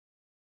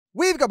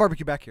We've got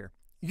barbecue back here.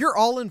 You're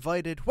all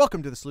invited.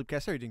 Welcome to the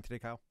SloopCast. How are you doing today,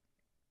 Kyle?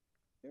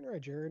 Doing all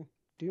right, Jared.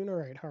 Doing all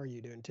right. How are you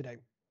doing today?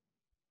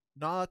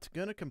 Not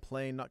gonna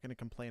complain. Not gonna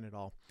complain at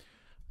all.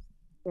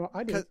 Well,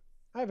 I do. Cause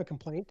I have a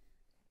complaint.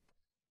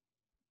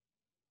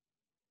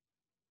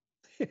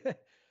 The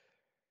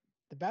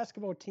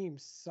basketball team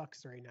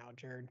sucks right now,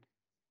 Jared.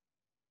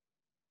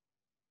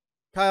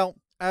 Kyle,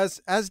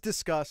 as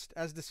discussed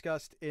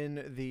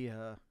in the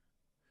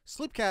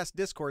SloopCast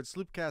Discord,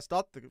 SloopCast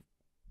dot the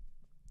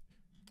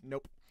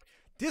nope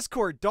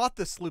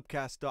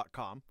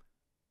Discord.thesloopcast.com.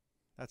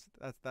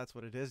 That's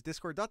what it is.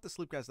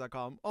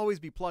 Discord.thesloopcast.com. Always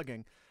be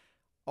plugging.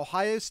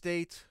 Ohio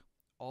State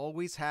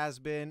always has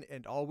been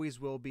and always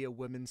will be a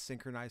women's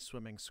synchronized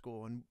swimming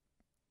school, and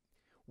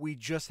we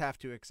just have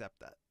to accept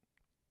that.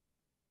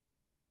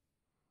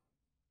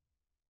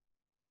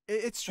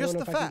 It's I don't just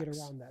know the if I can get facts.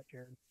 around that,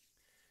 Jared.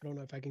 I don't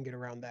know if I can get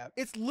around that.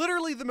 It's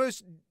literally the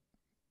most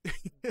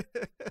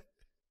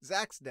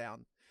Zach's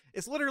down.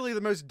 It's literally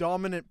the most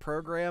dominant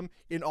program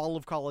in all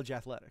of college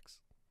athletics.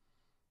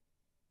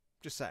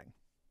 Just saying.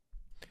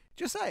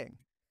 Just saying.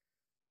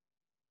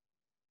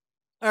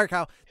 All right,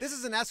 Kyle. This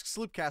is an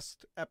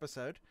AskSloopCast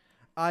episode.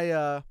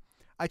 I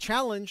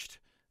challenged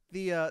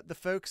the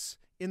folks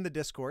in the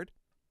Discord.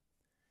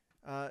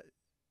 I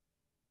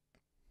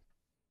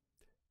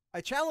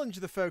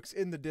challenged the folks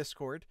in the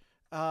Discord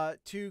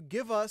to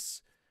give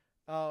us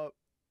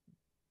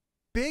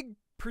big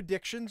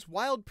predictions,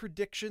 wild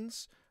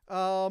predictions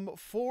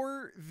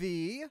for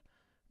the. I'm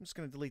just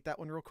going to delete that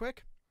one real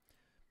quick.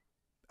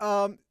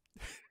 Um,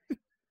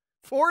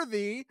 for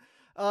the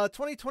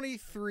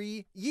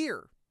 2023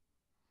 year.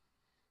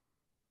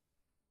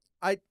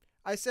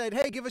 I said,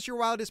 hey, give us your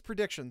wildest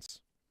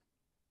predictions.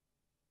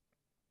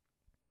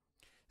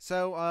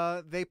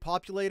 So they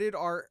populated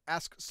our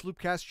Ask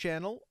Sloopcast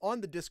channel on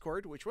the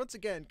Discord, which once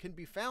again can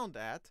be found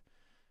at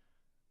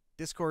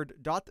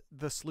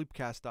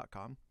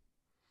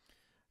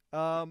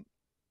discord.thesloopcast.com.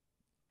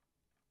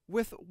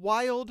 With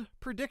wild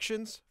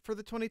predictions for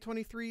the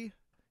 2023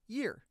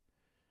 year.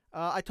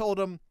 I told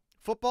them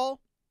football's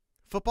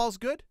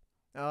good.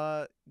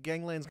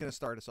 Gangland's going to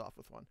start us off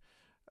with one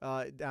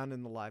down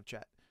in the live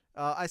chat.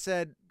 I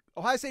said,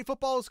 Ohio State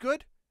football is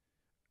good.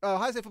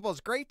 Ohio State football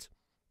is great.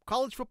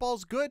 College football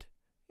is good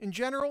in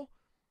general,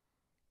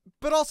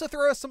 but also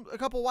throw us a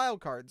couple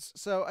wild cards.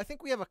 So I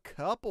think we have a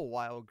couple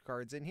wild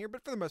cards in here,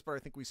 but for the most part,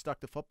 I think we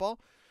stuck to football.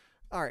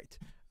 All right.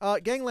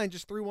 Gangland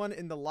just threw one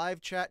in the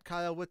live chat.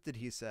 Kyle, what did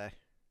he say?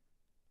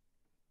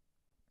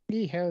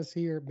 He has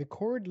here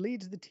McCord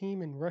leads the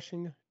team in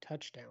rushing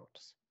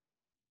touchdowns.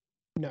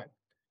 No.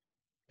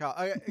 Kyle,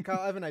 I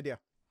have an idea.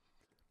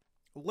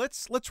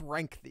 Let's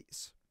rank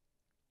these.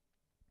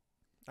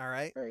 All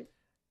right. All right.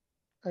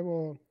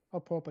 I'll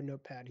pull up a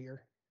notepad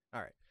here.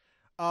 All right.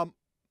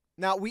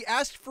 Now we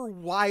asked for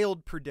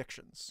wild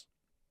predictions.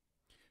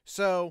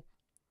 So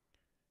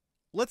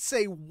let's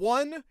say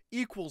 1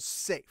 equals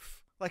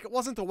safe. Like it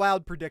wasn't a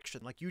wild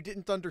prediction. Like you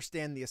didn't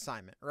understand the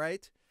assignment,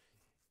 right?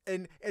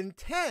 And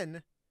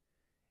 10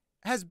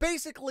 has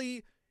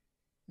basically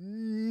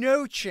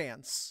no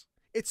chance.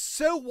 It's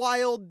so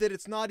wild that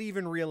it's not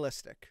even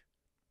realistic.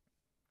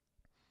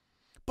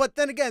 But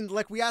then again,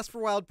 like we asked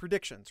for wild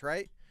predictions,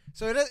 right?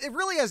 So it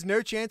really has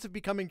no chance of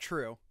becoming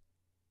true.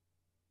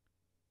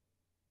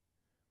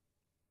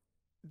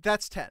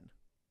 That's 10.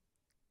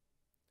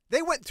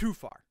 They went too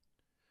far.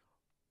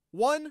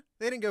 1,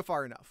 they didn't go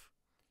far enough.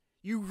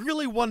 You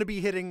really want to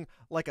be hitting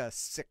like a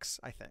 6,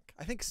 I think.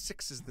 I think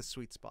 6 is the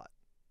sweet spot.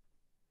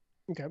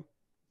 Okay.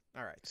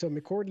 All right. So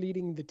McCord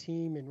leading the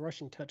team in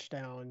rushing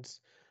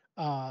touchdowns.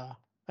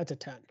 That's a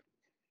 10.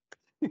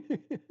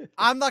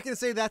 I'm not going to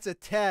say that's a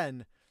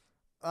 10.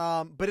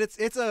 But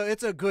it's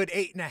a good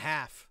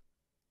 8.5.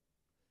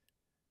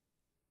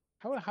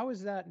 How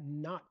is that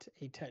not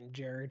a 10,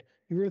 Jared?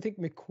 You really think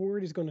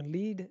McCord is going to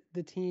lead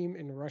the team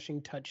in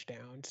rushing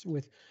touchdowns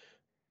with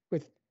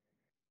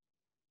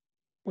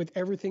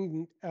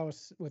everything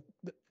else, with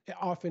the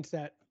offense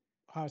that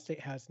Ohio State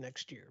has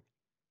next year?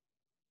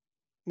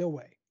 No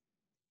way.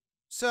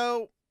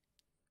 So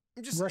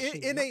just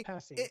Rushing, in not a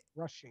passing,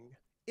 rushing.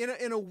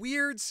 in a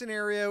weird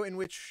scenario in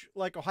which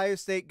like Ohio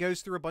State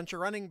goes through a bunch of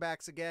running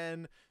backs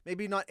again,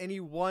 maybe not any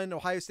one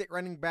Ohio State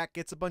running back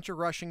gets a bunch of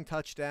rushing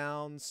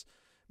touchdowns.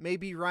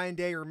 Maybe Ryan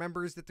Day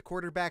remembers that the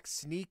quarterback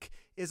sneak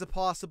is a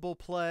possible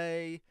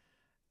play.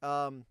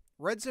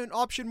 Red zone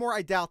option more,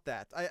 I doubt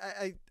that.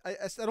 I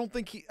don't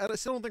think I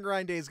still don't think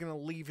Ryan Day is going to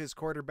leave his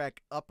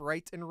quarterback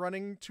upright and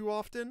running too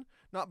often,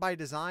 not by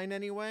design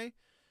anyway.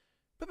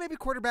 But maybe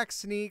quarterback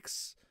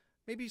sneaks,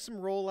 maybe some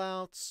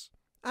rollouts.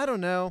 I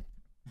don't know.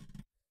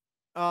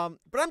 But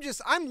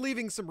I'm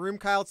leaving some room,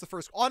 Kyle. It's the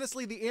first.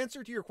 Honestly, the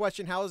answer to your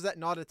question, how is that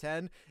not a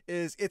 10,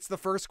 is it's the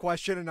first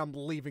question, and I'm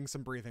leaving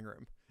some breathing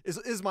room.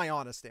 Is my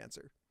honest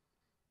answer.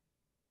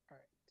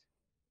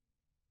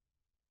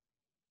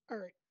 All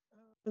right.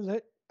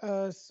 Let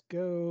us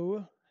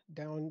go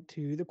down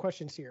to the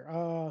questions here.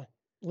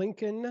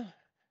 Lincoln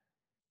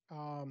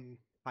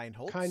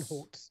Heinholz.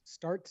 Kienholz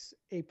starts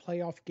a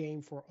playoff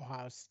game for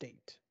Ohio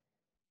State.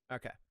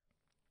 Okay.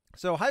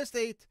 So Ohio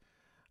State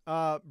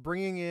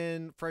bringing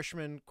in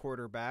freshman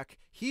quarterback.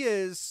 He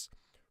is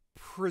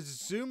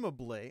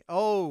presumably,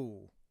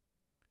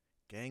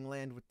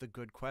 Gangland with the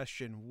good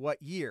question.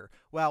 What year?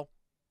 Well,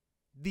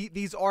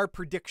 these are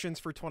predictions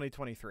for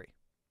 2023.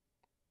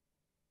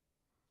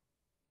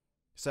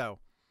 So,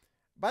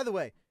 by the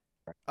way,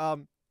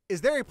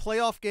 is there a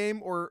playoff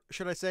game, or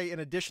should I say an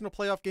additional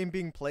playoff game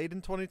being played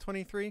in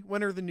 2023?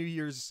 When are the New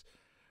Year's?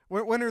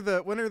 When are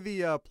the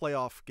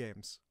playoff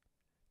games?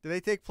 Do they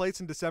take place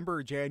in December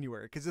or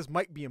January? Because this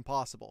might be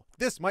impossible.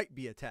 This might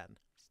be a 10.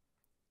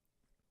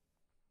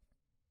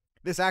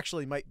 This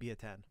actually might be a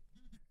 10.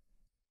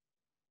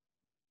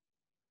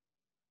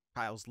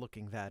 Kyle's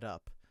looking that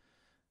up.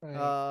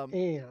 I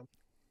am.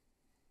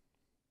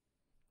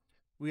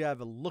 We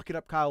have a look it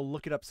up, Kyle,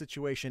 look it up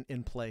situation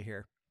in play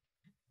here.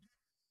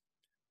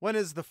 When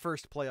is the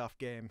first playoff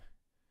game?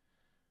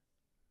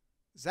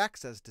 Zach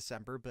says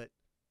December, but,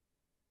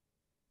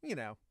 you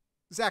know,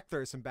 Zach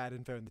throws some bad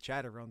info in the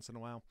chat every once in a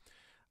while.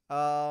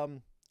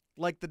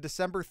 Like the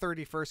December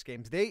 31st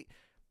games. They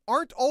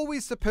aren't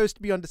always supposed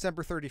to be on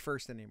December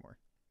 31st anymore.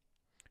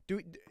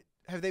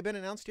 Have they been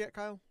announced yet,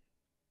 Kyle?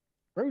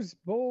 Rose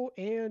Bowl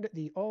and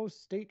the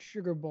All-State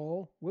Sugar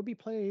Bowl will be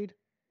played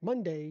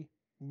Monday,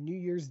 New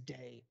Year's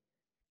Day.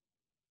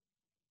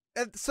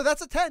 And so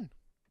that's a 10.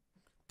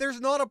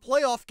 There's not a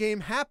playoff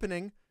game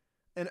happening,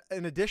 an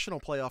additional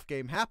playoff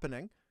game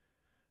happening.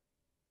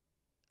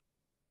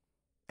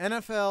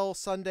 NFL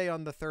Sunday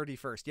on the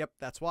 31st. Yep,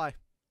 that's why.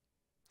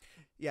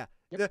 Yeah.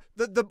 Yep.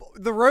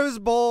 The Rose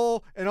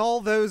Bowl and all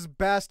those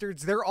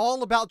bastards, they're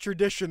all about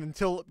tradition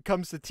until it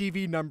comes to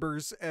TV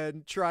numbers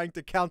and trying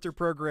to counter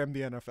program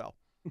the NFL.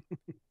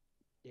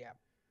 Yeah.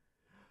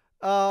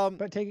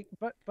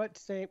 But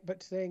saying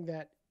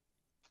that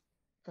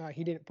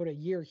he didn't put a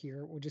year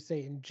here, we'll just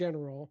say in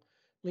general,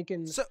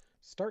 Lincoln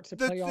starts a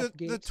playoff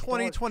game. The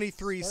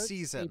 2023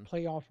 season. A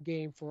playoff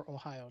game for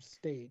Ohio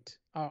State.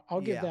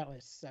 I'll give that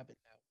a 7 now.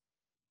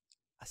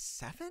 A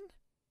 7?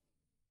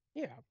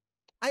 Yeah.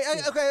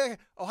 Okay.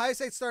 Ohio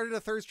State started a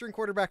third-string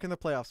quarterback in the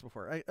playoffs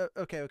before.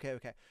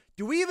 Okay.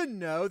 Do we even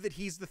know that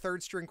he's the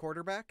third-string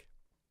quarterback?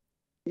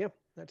 Yep,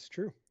 that's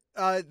true.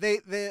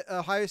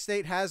 Ohio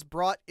State has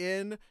brought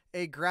in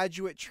a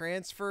graduate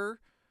transfer.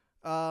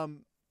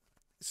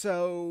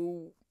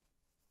 So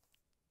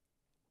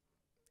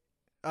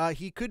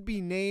he could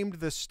be named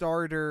the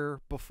starter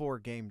before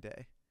game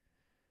day.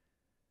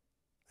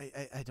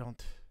 I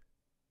don't.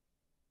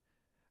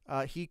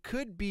 He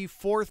could be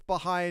fourth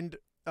behind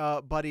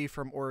Buddy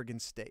from Oregon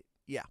State.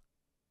 Yeah.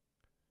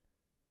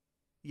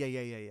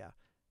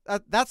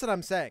 That's what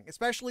I'm saying,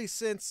 especially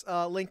since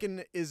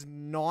Lincoln is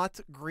not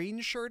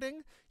green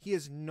shirting. He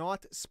is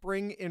not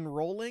spring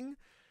enrolling.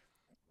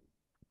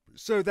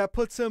 So that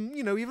puts him,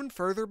 even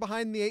further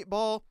behind the 8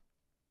 ball.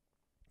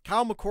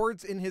 Kyle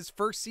McCord's in his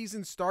first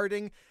season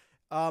starting.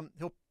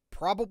 He'll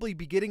probably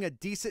be getting a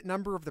decent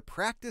number of the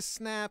practice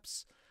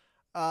snaps.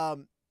 I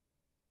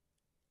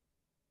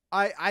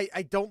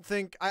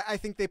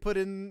think they put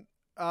in,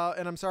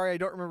 and I'm sorry, I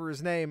don't remember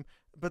his name,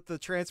 but the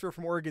transfer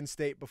from Oregon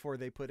State before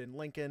they put in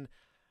Lincoln.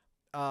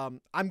 I'm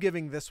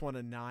giving this one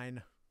a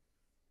 9.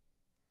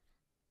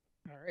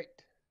 All right.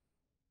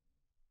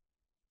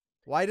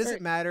 Why does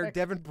it matter?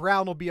 Devin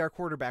Brown will be our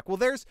quarterback. Well,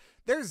 there's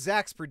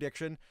Zach's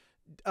prediction.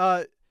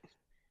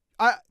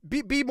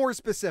 Be more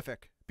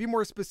specific. Be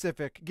more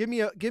specific. Give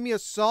me a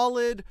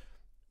solid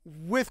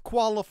with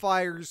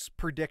qualifiers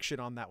prediction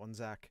on that one,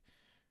 Zach.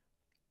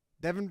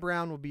 Devin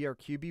Brown will be our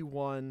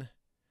QB1.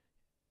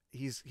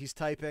 He's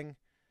typing.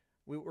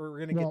 We're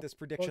gonna get this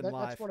prediction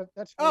live.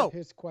 That's one of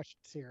his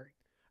questions here.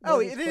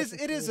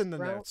 It is in the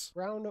notes.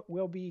 Brown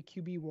will be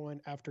QB1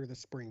 after the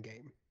spring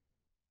game.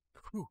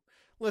 Whew.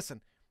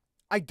 Listen,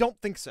 I don't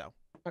think so.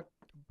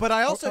 But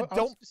I also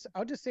don't.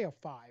 I'll just say a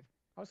 5.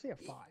 I'll say a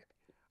 5.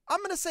 I'm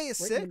going to say a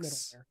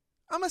 6.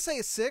 I'm going to say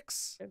a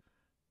 6.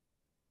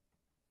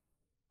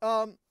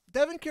 Okay.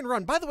 Devin can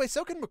run. By the way,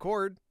 so can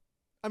McCord.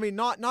 I mean,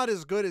 not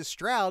as good as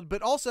Stroud,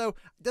 but also,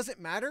 does it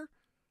matter?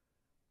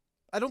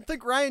 I don't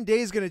think Ryan Day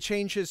is going to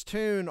change his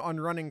tune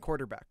on running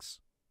quarterbacks.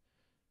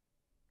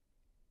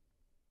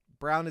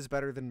 Brown is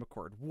better than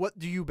McCord. What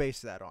do you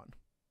base that on?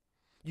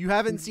 You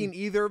haven't seen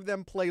either of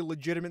them play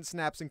legitimate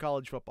snaps in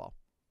college football.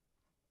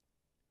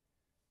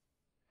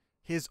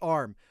 His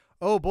arm.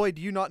 Oh boy,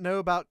 do you not know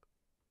about...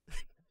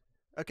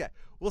 Okay,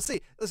 we'll see.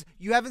 Listen,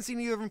 you haven't seen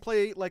either of them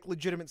play like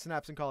legitimate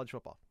snaps in college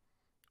football.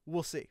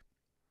 We'll see.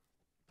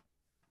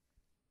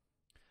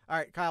 All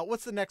right, Kyle,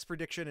 what's the next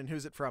prediction and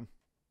who's it from?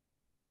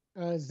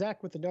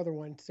 Zach with another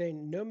one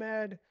saying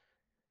Nomad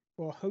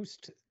will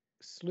host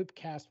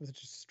SloopCast with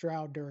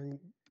Stroud during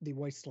the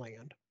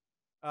Wasteland.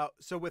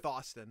 So with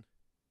Austin.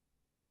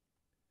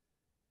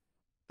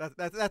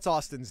 That's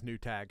Austin's new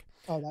tag.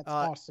 Oh, that's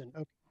Austin.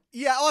 Okay.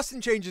 Yeah,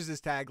 Austin changes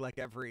his tag like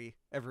every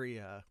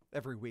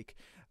week.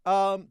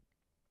 10.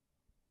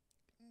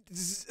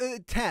 That's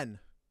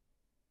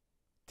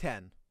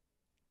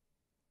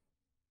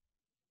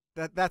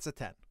a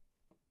 10.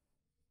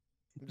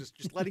 I'm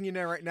just letting you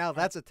know right now,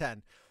 that's a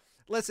 10.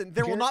 Listen,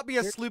 there will not be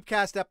a Jared,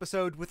 SloopCast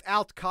episode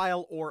without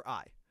Kyle or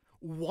I.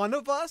 One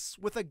of us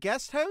with a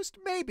guest host,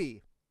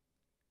 maybe.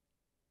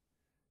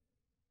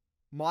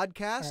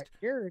 Modcast?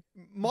 Jared,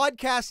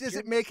 Modcast isn't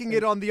Jared making says,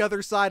 it on the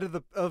other side of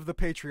the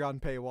Patreon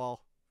paywall.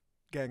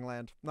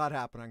 Gangland. Not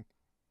happening.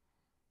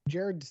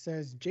 Jared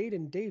says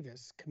Jaden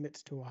Davis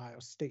commits to Ohio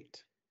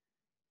State.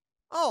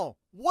 Oh,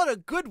 what a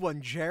good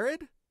one,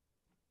 Jared.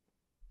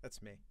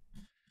 That's me.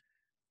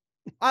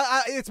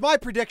 It's my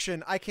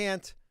prediction. I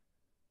can't.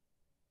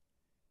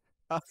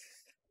 Hi,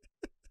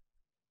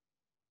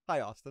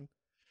 Austin.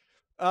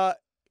 Kyle,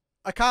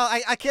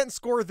 I can't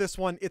score this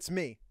one. It's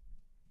me.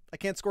 I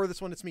can't score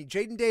this one. It's me.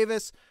 Jaden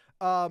Davis.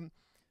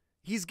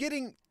 He's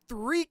getting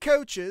 3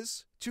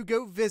 coaches to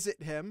go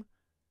visit him.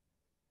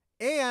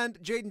 And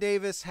Jaden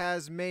Davis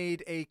has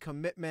made a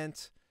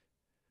commitment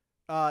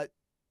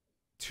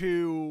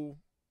to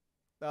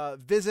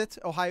visit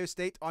Ohio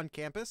State on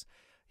campus.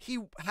 He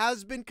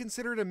has been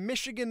considered a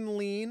Michigan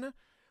lean,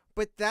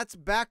 but that's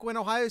back when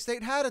Ohio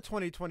State had a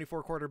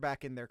 2024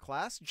 quarterback in their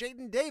class.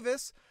 Jaden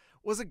Davis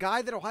was a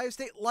guy that Ohio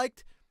State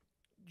liked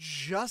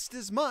just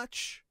as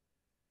much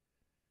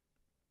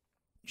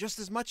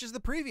as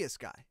the previous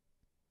guy.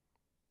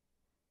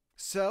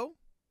 So,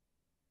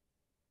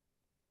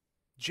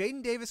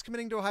 Jaden Davis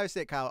committing to Ohio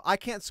State, Kyle. I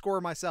can't score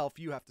myself.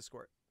 You have to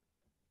score it.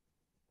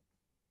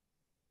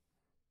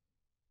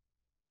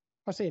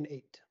 I'll say an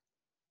 8.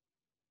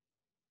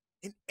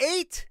 An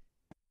 8?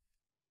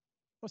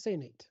 I'll say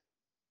an 8.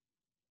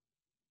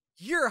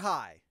 You're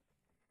high.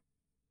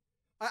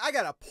 I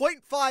got a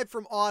 0.5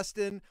 from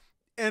Austin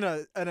and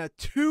a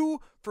 2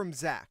 from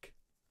Zach.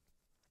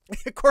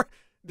 Of course,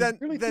 you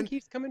really think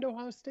he's coming to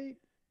Ohio State?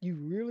 You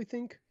really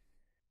think?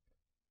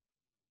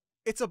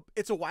 It's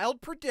a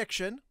wild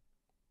prediction.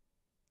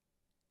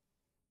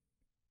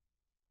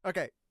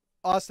 Okay,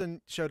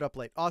 Austin showed up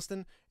late.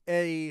 Austin,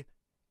 a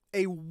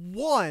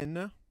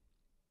 1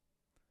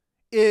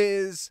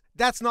 is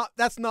that's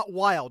not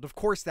wild. Of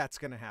course that's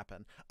going to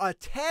happen. A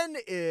 10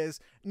 is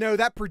no,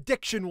 that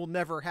prediction will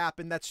never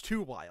happen. That's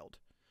too wild.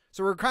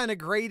 So we're kind of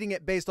grading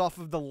it based off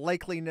of the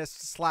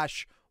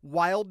likeliness /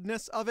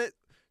 wildness of it.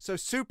 So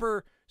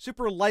super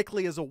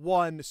likely is a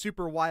 1,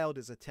 super wild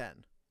is a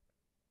 10.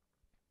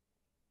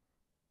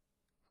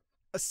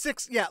 A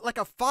 6, yeah, like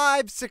a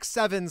 5, 6,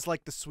 7's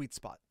like the sweet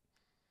spot.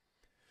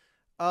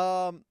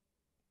 Jaden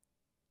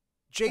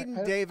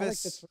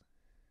Davis.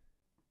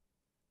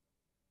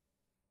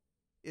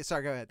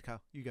 Sorry, go ahead,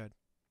 Kyle. You go ahead.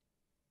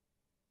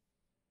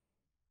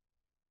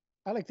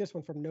 I like this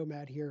one from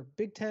Nomad here.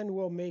 Big Ten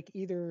will make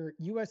either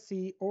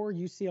USC or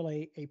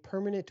UCLA a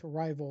permanent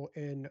rival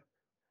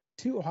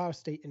to Ohio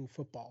State in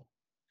football.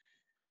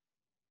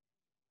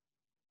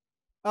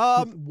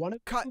 One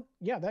of them?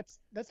 Yeah, that's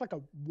like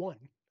a 1.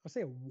 I'll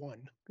say a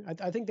 1.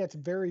 I think that's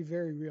very,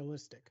 very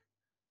realistic.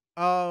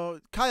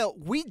 Kyle,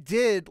 we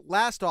did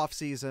last off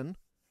season,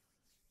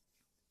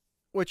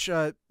 which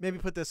maybe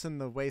put this in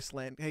the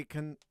wasteland. Hey,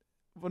 can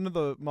one of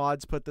the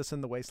mods put this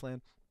in the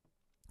wasteland?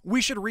 We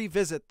should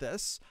revisit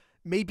this,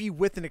 maybe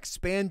with an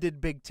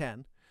expanded Big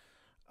Ten.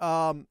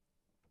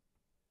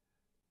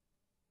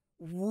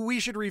 We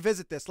should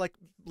revisit this. Like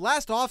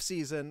last off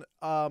season,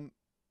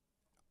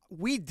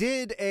 we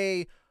did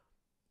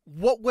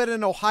what would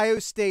an Ohio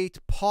State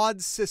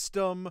pod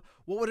system,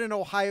 what would an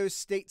Ohio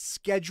State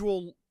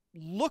schedule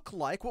look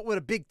like? What would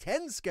a Big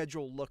Ten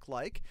schedule look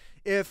like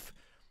if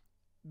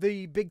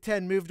the Big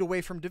Ten moved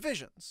away from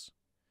divisions?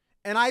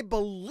 And I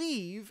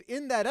believe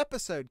in that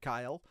episode,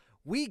 Kyle,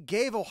 we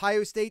gave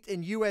Ohio State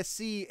and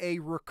USC a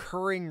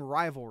recurring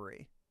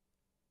rivalry.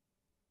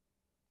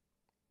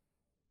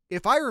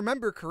 If I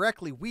remember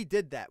correctly, we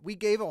did that. We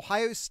gave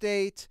Ohio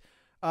State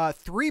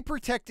 3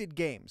 protected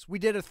games. We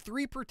did a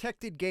 3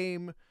 protected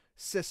game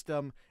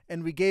system,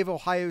 and we gave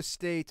Ohio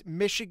State,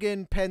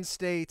 Michigan, Penn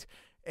State,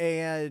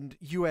 and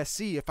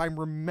USC, if I'm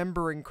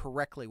remembering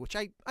correctly, which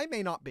I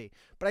may not be,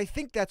 but I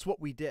think that's what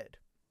we did.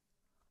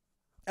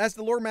 As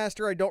the lore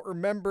master, I don't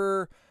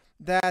remember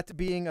that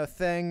being a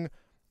thing,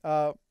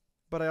 but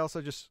I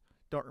also just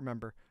don't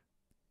remember.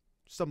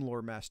 Some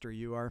lore master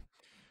you are.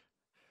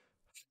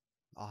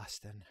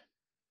 Austin,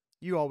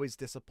 you always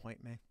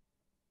disappoint me.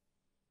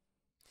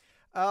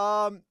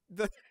 I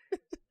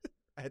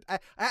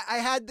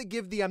had to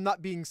give the I'm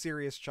not being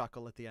serious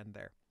chuckle at the end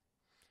there.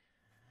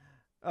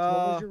 What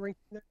was your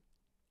ranking there?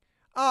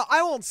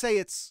 I won't say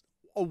it's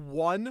a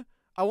 1.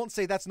 I won't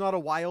say that's not a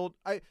wild.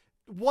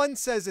 1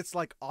 says it's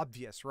like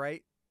obvious,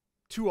 right?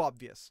 Too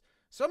obvious.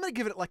 So I'm going to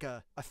give it like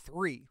a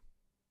 3.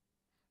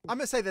 I'm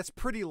going to say that's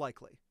pretty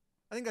likely.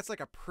 I think that's like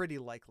a pretty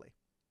likely.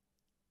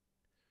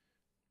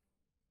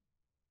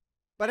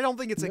 But I don't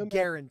think it's a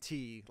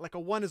guarantee. Like a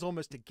 1 is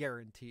almost a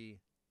guarantee.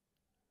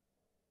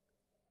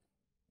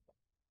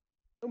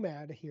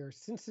 Nomad here.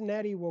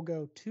 Cincinnati will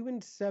go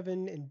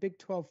 2-7 in Big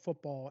 12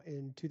 football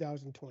in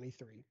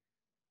 2023.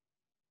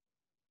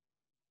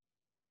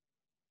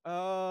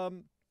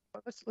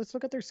 Let's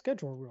look at their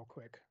schedule real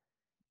quick.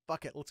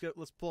 Fuck it.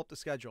 Let's pull up the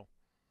schedule.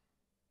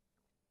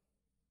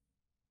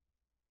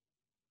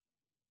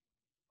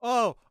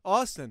 Oh,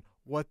 Austin,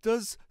 What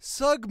does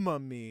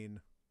Sugma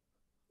mean?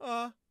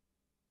 I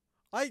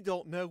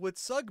don't know what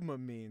Sugma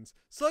means.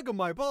 Sugma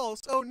my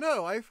balls. Oh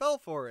no, I fell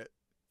for it.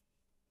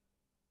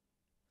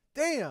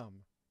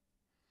 Damn.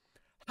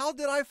 How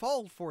did I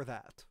fall for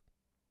that?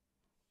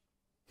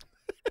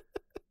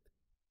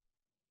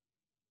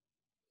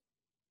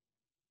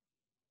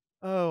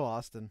 Oh,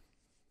 Austin.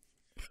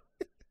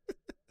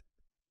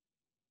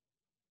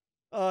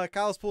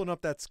 Kyle's pulling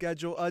up that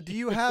schedule. Do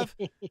you have?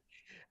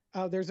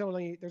 There's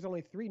only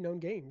 3 known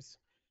games.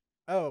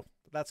 Oh,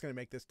 that's going to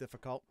make this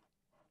difficult.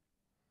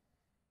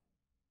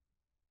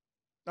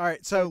 All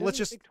right, so let's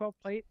just.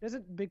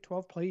 Doesn't Big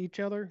 12 play each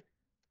other?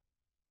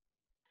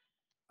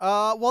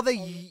 Well,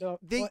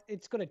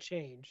 it's going to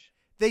change.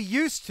 They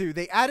used to.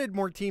 They added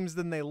more teams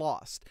than they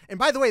lost. And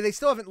by the way, they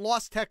still haven't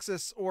lost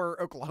Texas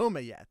or Oklahoma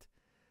yet.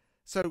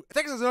 So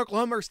Texas and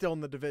Oklahoma are still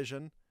in the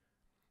division.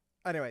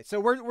 Anyway, so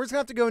we're just going to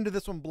have to go into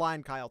this one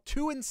blind, Kyle.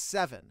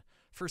 2-7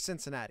 for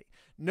Cincinnati.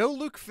 No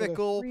Luke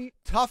Fickell,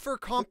 tougher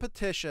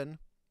competition.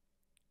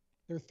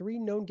 Their 3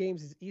 known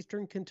games is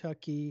Eastern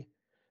Kentucky,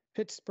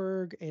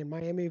 Pittsburgh, and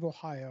Miami of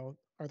Ohio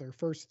are their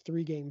first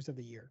 3 games of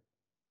the year.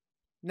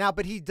 Now,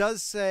 but he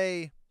does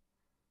say...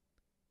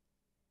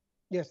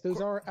 Yes, those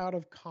are out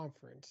of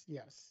conference,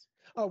 yes.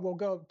 Oh, we'll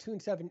go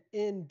 2-7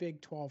 in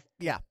Big 12.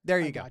 Yeah, there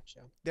you go. Gotcha.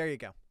 There you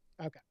go.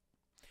 Okay.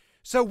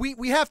 So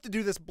we have to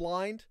do this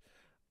blind.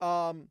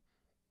 2-7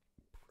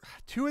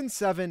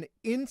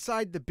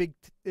 inside the Big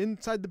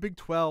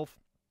 12.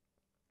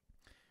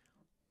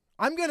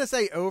 I'm gonna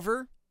say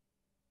over.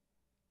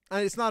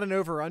 And it's not an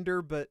over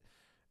under, but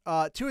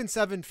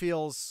 2-7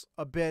 feels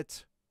a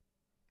bit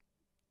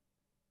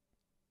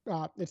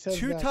it says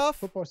too tough.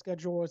 Football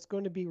schedule is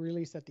going to be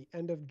released at the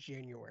end of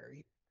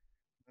January.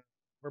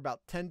 We're about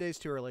 10 days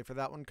too early for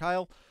that one,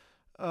 Kyle.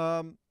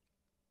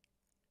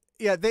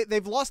 Yeah,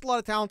 they've lost a lot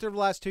of talent over the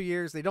last 2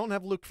 years. They don't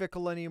have Luke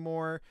Fickell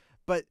anymore,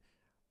 but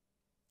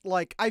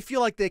like I feel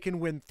like they can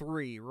win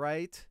 3,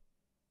 right?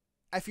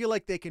 I feel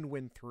like they can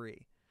win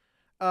 3.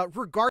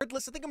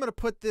 Regardless, I think I'm going to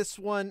put this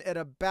one at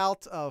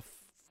about a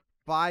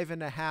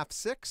 5.5,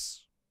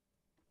 6.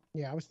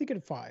 Yeah, I was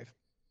thinking 5.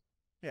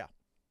 Yeah.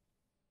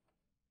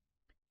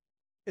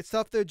 It's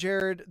tough though,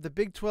 Jared. The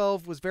Big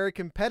 12 was very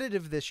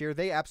competitive this year.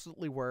 They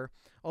absolutely were.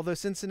 Although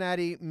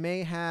Cincinnati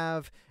may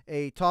have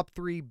a top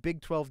 3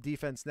 Big 12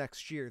 defense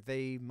next year.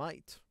 They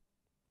might.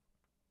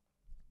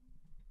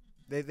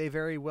 They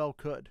very well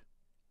could.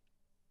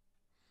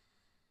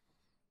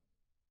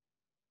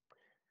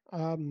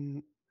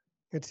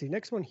 Let's see.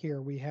 Next one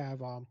here we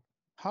have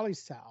Holly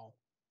Sal.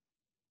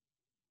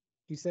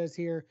 He says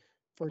here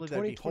for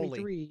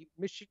 2023,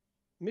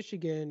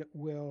 Michigan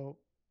will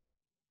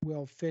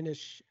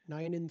finish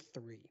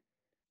 9-3.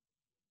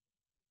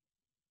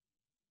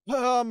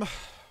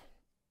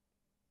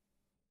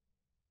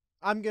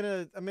 I'm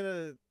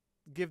gonna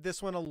give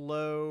this one a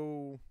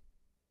low.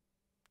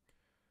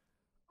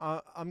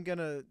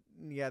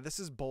 This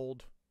is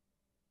bold.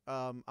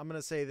 I'm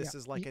gonna say this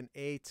is like an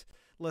 8.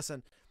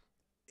 Listen,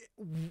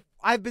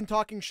 I've been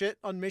talking shit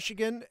on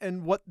Michigan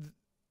and what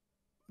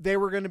they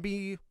were going to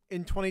be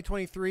in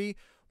 2023,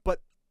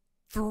 but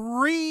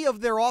 3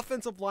 of their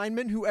offensive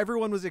linemen who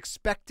everyone was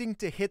expecting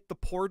to hit the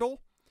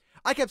portal,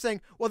 I kept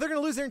saying, well, they're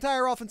going to lose their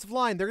entire offensive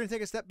line. They're going to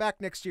take a step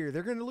back next year.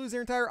 They're going to lose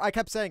their entire... I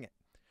kept saying it.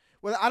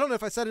 Well, I don't know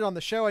if I said it on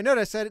the show. I know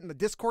that I said it in the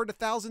Discord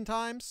 1,000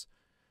 times.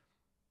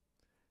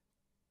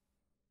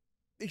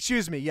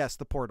 Excuse me, yes,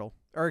 the portal.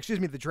 Or excuse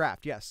me, the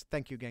draft. Yes,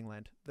 thank you,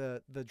 Gangland.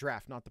 The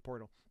draft, not the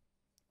portal.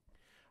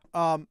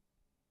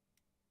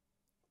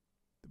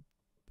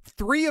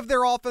 3 of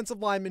their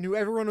offensive linemen who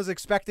everyone was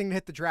expecting to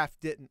hit the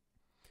draft didn't.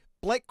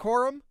 Blake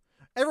Corum,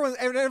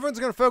 everyone's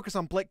going to focus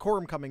on Blake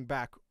Corum coming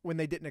back when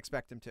they didn't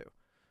expect him to.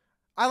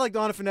 I like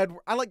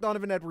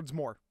Donovan Edwards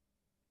more.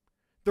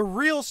 The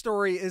real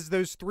story is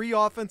those 3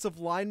 offensive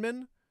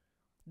linemen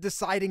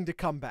deciding to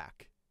come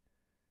back.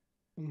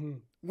 Mm-hmm.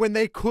 When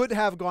they could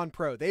have gone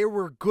pro. They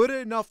were good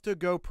enough to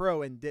go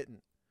pro and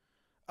didn't.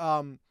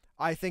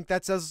 I think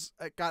that says,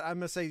 God, I'm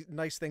going to say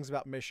nice things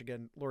about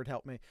Michigan. Lord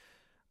help me.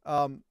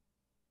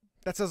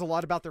 That says a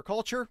lot about their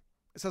culture.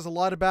 It says a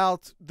lot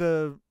about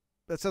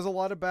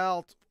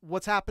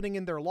what's happening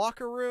in their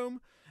locker room.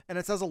 And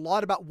it says a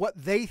lot about what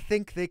they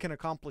think they can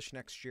accomplish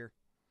next year.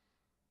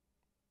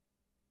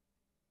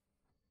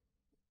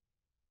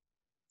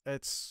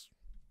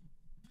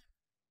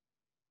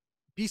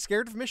 Be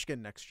scared of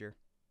Michigan next year.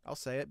 I'll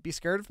say it. Be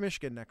scared of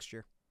Michigan next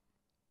year.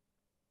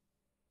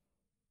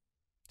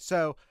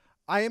 So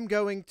I am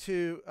going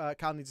to,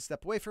 Kyle needs to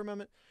step away for a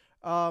moment.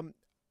 I'm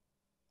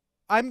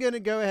going to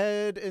go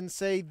ahead and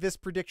say this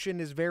prediction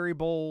is very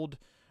bold.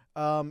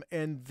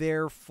 And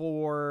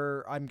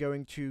therefore I'm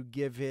going to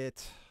give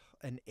it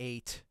an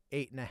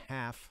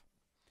 8.5.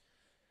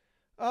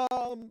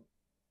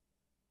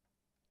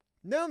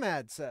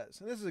 Nomad says,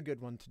 and this is a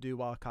good one to do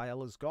while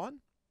Kyle is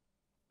gone.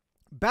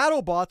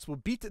 BattleBots will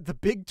beat the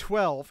Big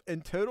 12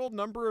 in total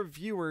number of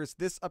viewers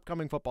this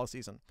upcoming football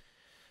season.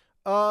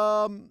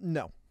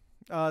 No.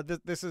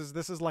 This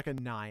is like a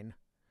 9.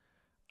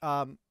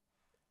 I'm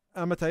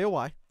gonna tell you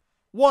why.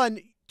 1,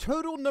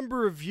 total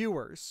number of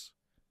viewers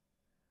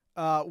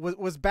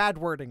was bad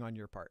wording on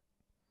your part.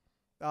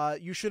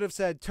 You should have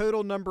said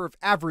total number of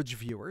average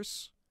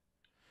viewers,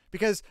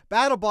 because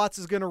BattleBots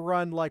is going to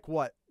run like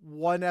what,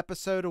 one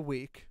episode a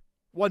week,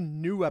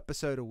 one new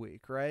episode a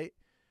week, right?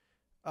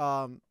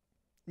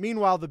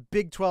 Meanwhile, the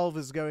Big 12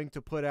 is going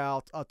to put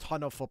out a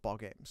ton of football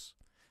games.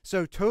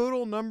 So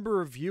total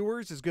number of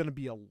viewers is going to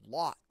be a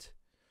lot.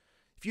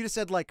 If you'd have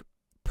said like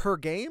per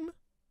game,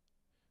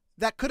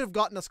 that could have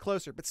gotten us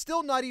closer, but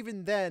still not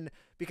even then,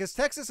 because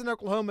Texas and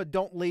Oklahoma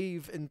don't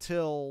leave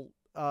until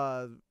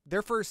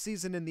their first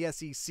season in the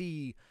SEC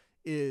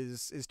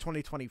is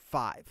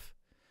 2025.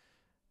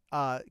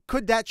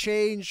 Could that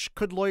change?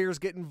 Could lawyers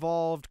get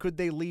involved? Could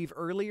they leave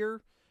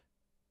earlier?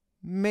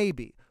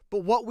 Maybe.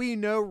 But what we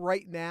know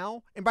right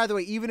now, and by the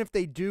way, even if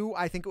they do,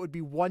 I think it would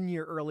be 1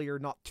 year earlier,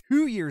 not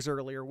 2 years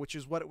earlier, which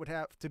is what it would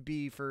have to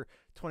be for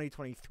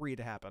 2023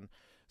 to happen.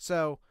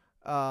 So,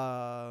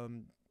 no,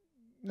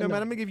 man,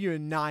 I'm going to give you a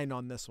 9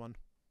 on this one.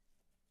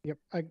 Yep,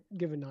 I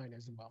give a 9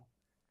 as well.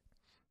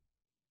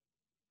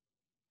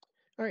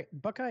 All right,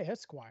 Buckeye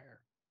Esquire.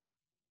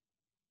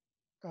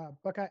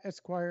 Buckeye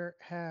Esquire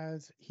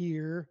has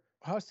here,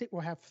 Ohio State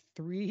will have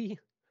 3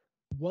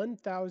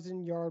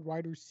 1,000-yard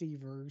wide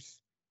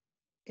receivers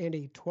and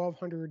a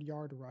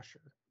 1,200-yard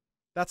rusher.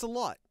 That's a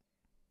lot.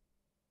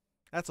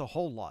 That's a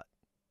whole lot.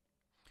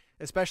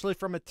 Especially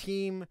from a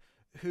team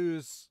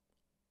whose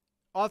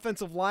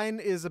offensive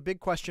line is a big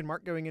question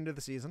mark going into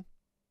the season,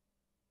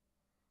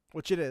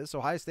 which it is.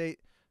 Ohio State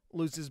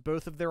loses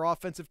both of their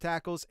offensive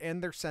tackles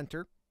and their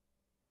center.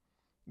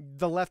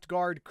 The left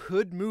guard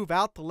could move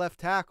out the left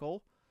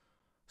tackle.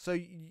 So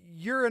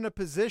you're in a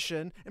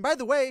position, and by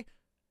the way,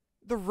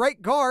 the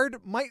right guard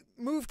might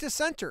move to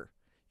center.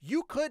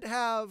 You could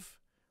have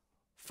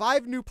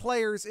 5 new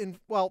players in,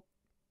 well,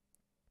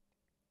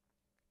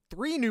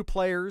 3 new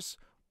players,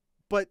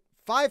 but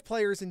 5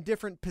 players in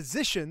different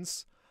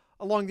positions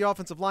along the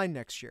offensive line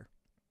next year.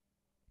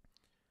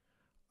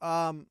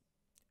 And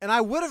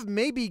I would have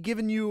maybe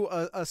given you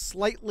a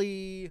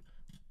slightly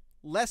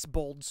less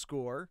bold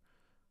score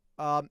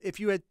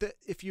if you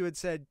had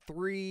said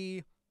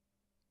 3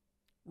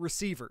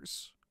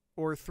 receivers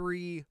or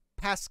 3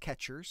 pass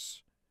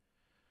catchers.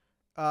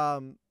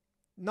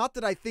 Not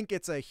that I think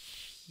it's a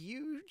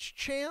huge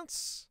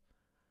chance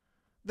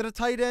that a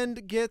tight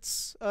end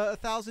gets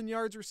 1,000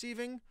 yards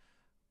receiving,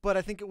 but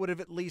I think it would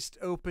have at least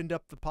opened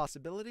up the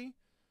possibility.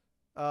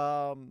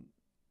 Ohio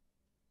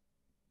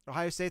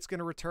State's going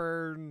to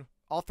return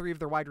all 3 of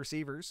their wide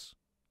receivers.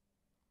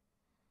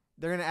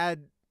 They're going to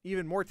add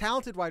even more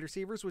talented wide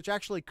receivers, which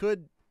actually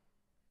could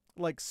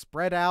like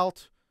spread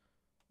out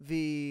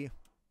the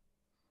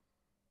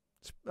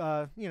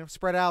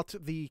spread out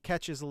the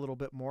catches a little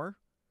bit more.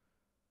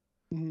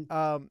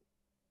 Mm-hmm.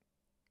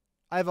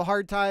 I have a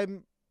hard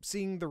time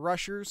seeing the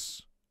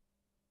rushers.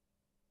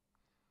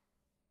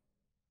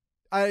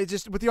 I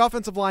just, with the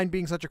offensive line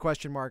being such a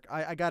question mark,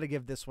 I got to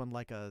give this one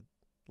like an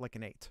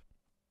 8.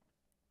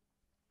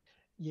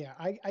 Yeah,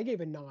 I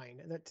gave a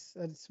 9.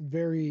 That's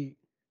very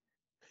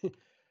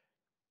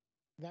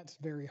that's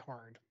very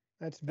hard.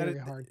 That's very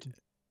hard to,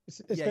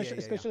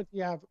 especially if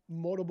you have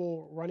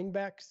multiple running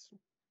backs.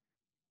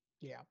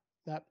 Yeah,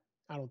 that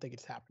I don't think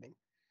it's happening.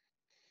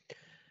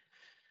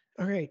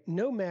 All right,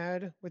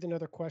 Nomad with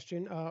another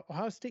question.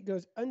 Ohio State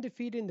goes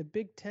undefeated in the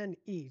Big Ten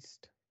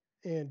East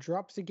and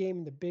drops a game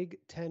in the Big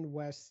Ten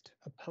West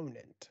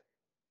opponent.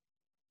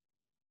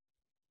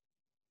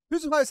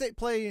 Who's Ohio State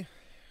play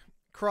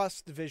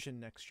cross division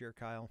next year,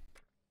 Kyle?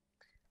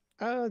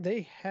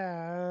 They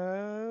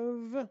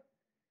have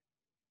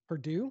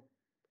Purdue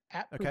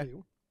at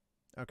Purdue.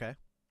 Okay.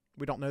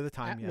 We don't know the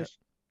time yet.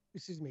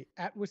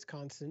 At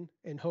Wisconsin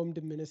and home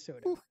to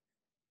Minnesota. Ooh.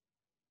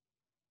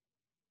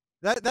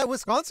 That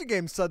Wisconsin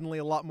game's suddenly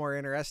a lot more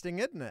interesting,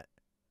 isn't it?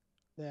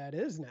 That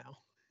is now.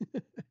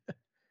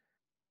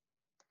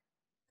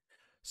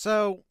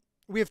 So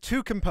we have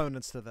 2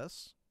 components to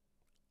this.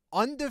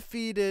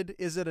 Undefeated,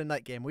 is it a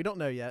night game? We don't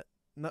know yet.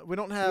 No, we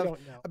don't know.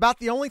 About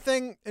the only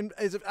thing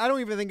is, I don't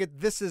even think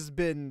this has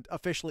been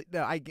officially.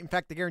 No, in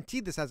fact, I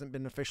guarantee this hasn't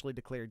been officially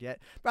declared yet.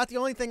 About the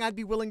only thing I'd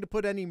be willing to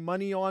put any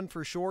money on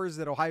for sure is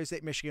that Ohio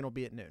State Michigan will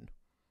be at noon.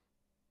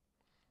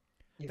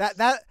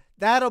 Yes.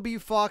 That'll be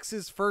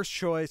Fox's first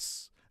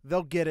choice.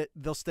 They'll get it.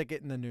 They'll stick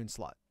it in the noon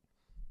slot.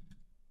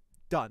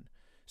 Done.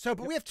 So,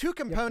 but we have 2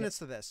 components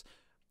to this.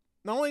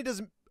 Not only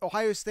does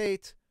Ohio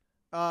State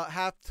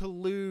have to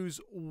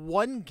lose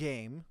 1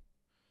 game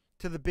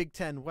to the Big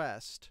Ten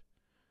West,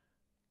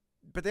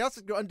 but they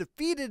also go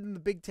undefeated in the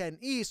Big Ten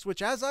East,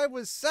 which, as I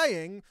was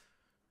saying,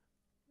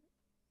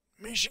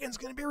 Michigan's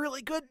going to be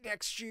really good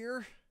next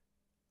year.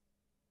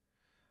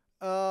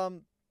 Yeah,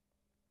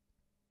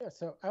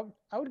 so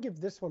I would give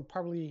this one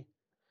probably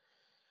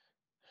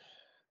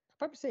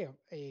say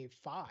a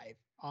 5.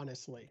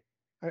 Honestly,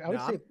 I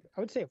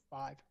would say a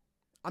 5.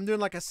 I'm doing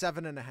like a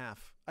 7.5.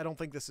 I don't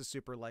think this is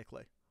super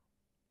likely.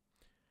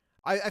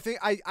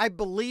 I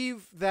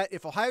believe that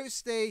if Ohio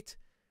State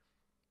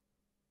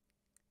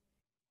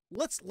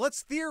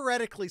let's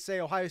theoretically say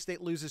Ohio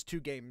State loses 2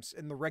 games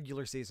in the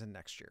regular season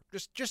next year.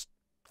 Just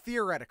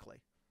theoretically.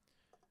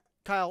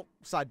 Kyle,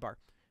 sidebar.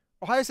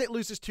 Ohio State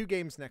loses 2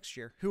 games next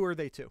year. Who are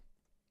they to?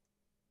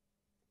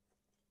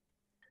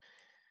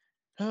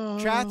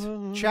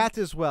 Chat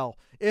as well.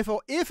 If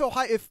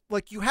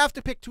like you have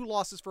to pick 2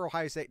 losses for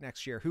Ohio State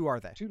next year, who are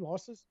they? 2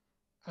 losses.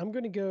 I'm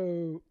going to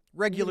go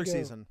regular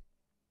season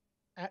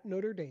at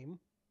Notre Dame.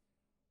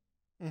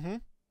 Mm-hmm.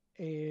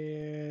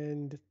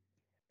 And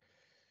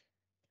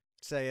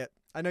say it.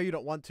 I know you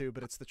don't want to,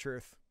 but it's the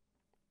truth.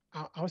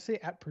 I'll say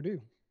at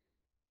Purdue.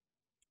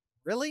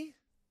 Really?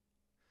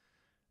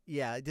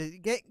 Yeah,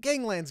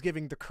 Gangland's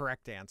giving the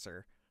correct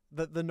answer.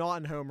 The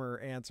non-homer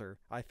answer,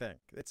 I think.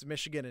 It's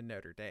Michigan and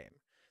Notre Dame.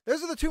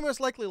 Those are the 2 most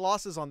likely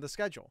losses on the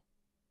schedule.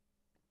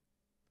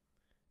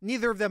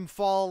 Neither of them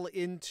fall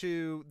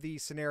into the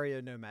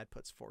scenario Nomad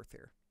puts forth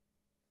here.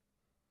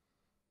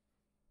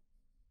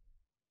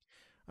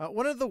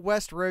 One of the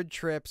West road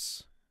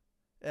trips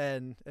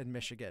and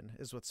Michigan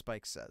is what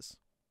Spike says.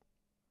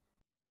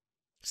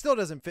 Still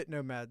doesn't fit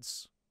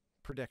Nomad's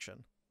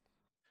prediction.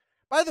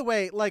 By the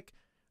way, like,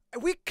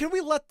 can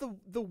we let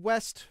the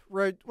West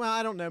road? Well,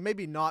 I don't know,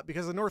 maybe not,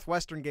 because the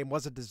Northwestern game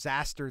was a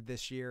disaster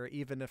this year,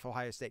 even if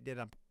Ohio State did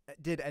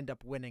end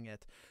up winning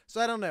it. So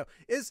I don't know.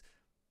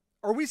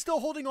 Are we still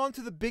holding on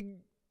to the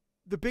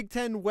Big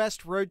Ten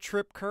West road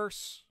trip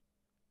curse?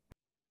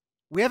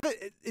 We haven't.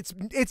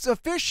 It's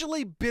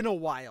officially been a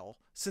while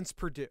since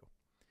Purdue.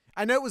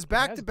 I know it was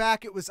back to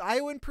back. It was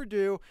Iowa and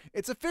Purdue.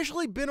 It's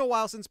officially been a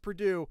while since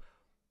Purdue.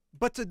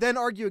 But to then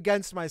argue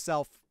against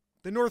myself,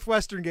 the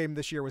Northwestern game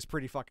this year was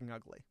pretty fucking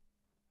ugly.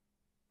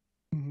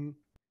 Mm-hmm.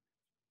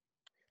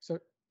 So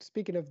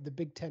speaking of the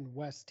Big Ten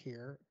West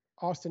here,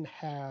 Austin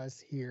has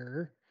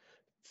here,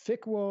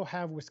 Fick will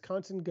have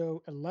Wisconsin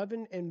go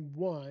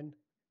 11-1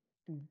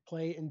 and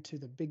play into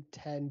the Big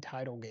Ten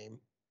title game.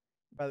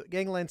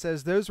 Gangland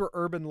says those were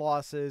urban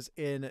losses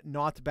in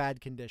not bad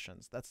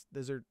conditions. That's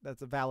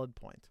a valid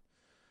point.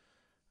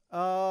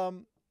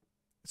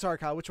 Sorry,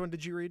 Kyle, which one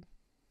did you read?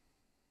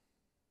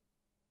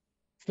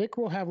 Fick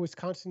will have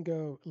Wisconsin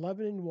go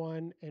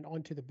 11-1 and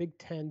onto the Big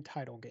Ten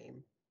title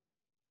game.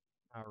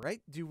 All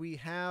right. Do we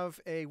have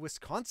a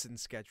Wisconsin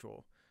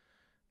schedule?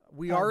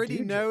 We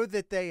already know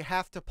that they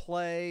have to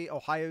play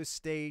Ohio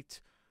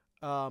State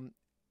at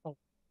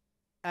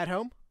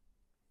home.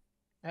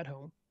 At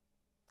home.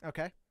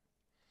 Okay.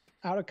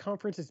 Out of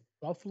conference is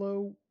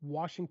Buffalo,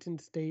 Washington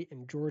State,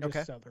 and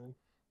Georgia Southern.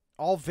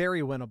 All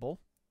very winnable.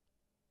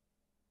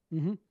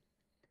 Mm-hmm.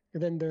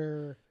 And then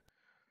their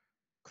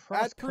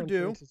cross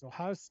conference is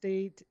Ohio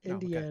State,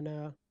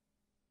 Indiana,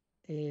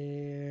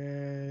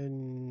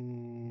 and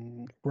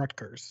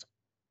Rutgers.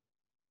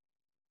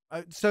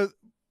 So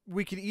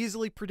we could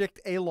easily predict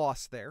a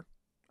loss there.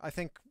 I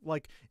think,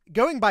 like,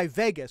 going by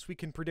Vegas, we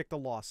can predict a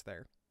loss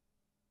there.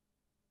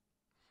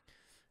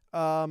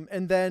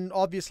 And then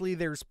obviously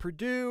there's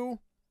Purdue,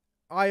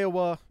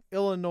 Iowa,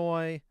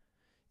 Illinois,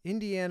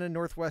 Indiana,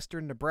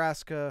 Northwestern,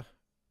 Nebraska,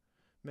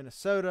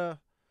 Minnesota.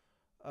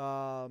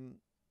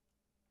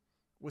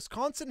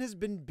 Wisconsin has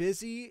been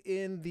busy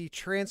in the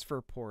transfer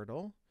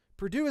portal.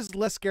 Purdue is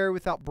less scary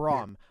without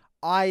Braum.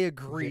 I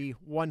agree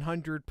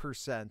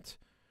 100%.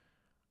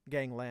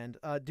 Gangland.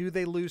 Do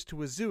they lose to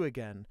Wazoo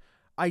again?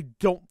 I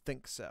don't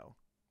think so.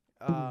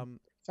 So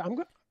I'm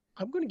going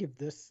to give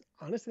this,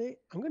 honestly,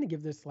 I'm going to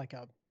give this like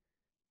a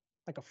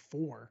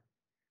 4,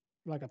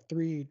 like a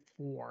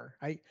 3-4.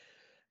 I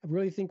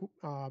really think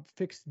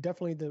Fick's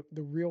definitely the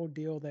real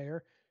deal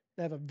there.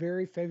 They have a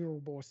very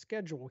favorable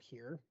schedule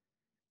here.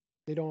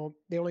 They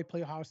only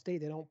play Ohio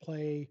State. They don't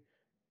play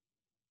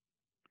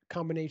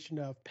combination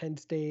of Penn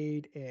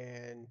State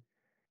and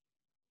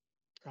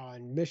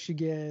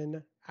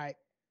Michigan. I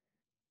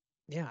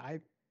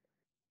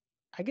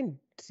can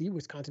see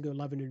Wisconsin go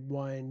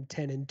 11-1,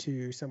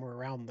 10-2, somewhere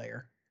around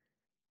there.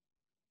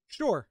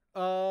 Sure.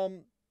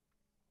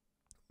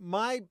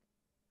 My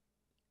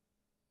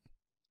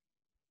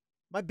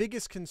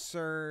biggest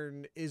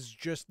concern is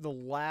just the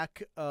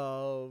lack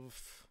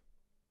of...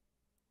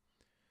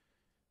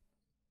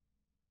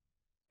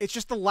 It's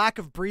just the lack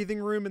of breathing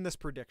room in this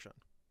prediction.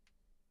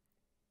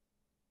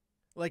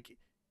 Like,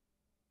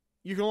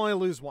 you can only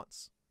lose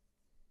once.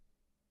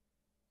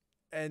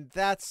 And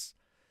that's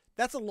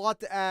a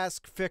lot to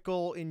ask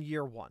Fickle in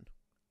year 1.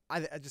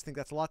 I just think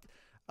that's a lot.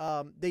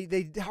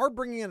 They are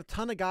bringing in a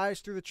ton of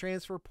guys through the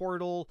transfer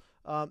portal.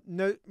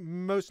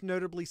 Most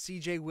notably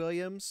CJ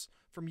Williams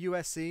from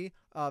USC,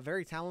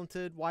 very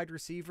talented wide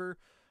receiver.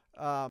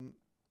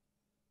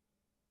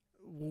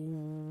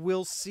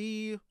 We'll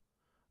see.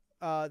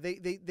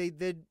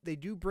 They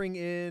do bring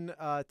in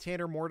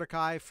Tanner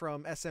Mordecai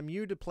from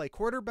SMU to play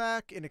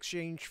quarterback in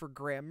exchange for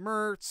Graham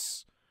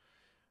Mertz.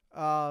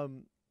 I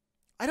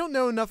don't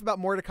know enough about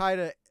Mordecai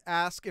to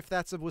ask if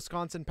that's a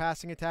Wisconsin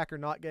passing attack or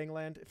not,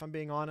 Gangland, if I'm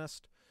being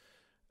honest.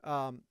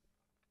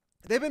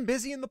 They've been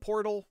busy in the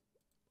portal.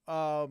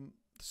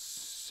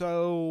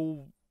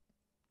 So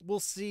we'll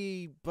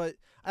see, but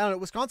I don't know.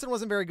 Wisconsin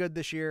wasn't very good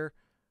this year.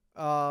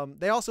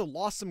 They also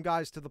lost some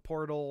guys to the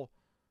portal.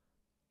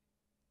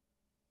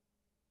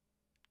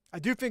 I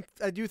do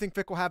think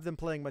Vic will have them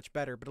playing much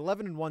better, but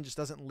 11-1 just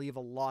doesn't leave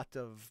a lot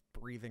of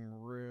breathing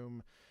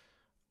room.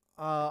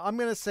 I'm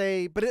gonna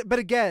say, but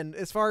again,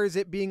 as far as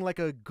it being like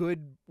a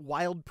good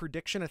wild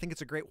prediction, I think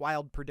it's a great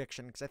wild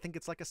prediction because I think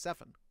it's like a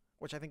 7,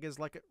 which I think is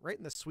like right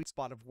in the sweet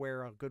spot of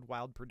where a good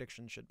wild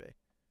prediction should be.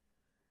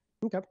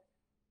 Okay.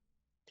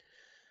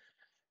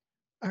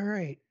 All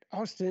right,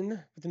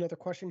 Austin, with another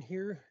question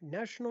here.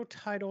 National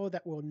title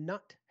that will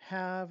not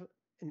have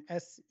an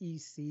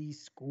SEC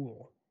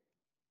school.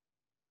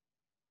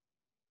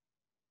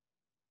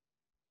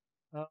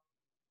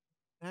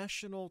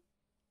 National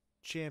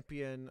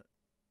championship.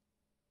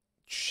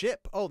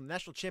 Oh, the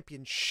national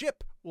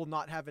championship will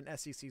not have an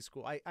SEC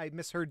school. I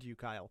misheard you,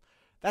 Kyle.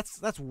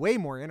 That's way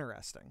more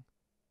interesting.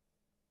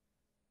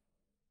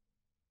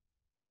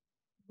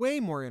 Way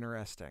more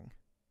interesting.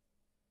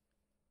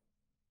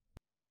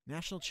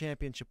 National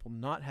championship will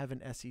not have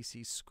an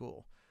SEC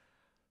school.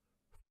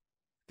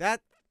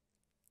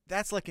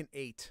 That's like an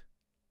 8.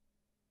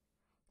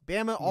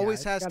 Bama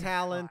always has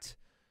talent.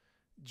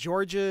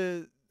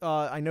 Georgia,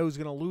 I know is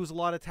going to lose a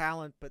lot of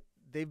talent, but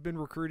they've been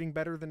recruiting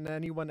better than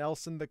anyone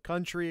else in the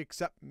country,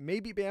 except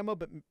maybe Bama,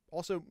 but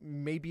also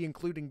maybe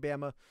including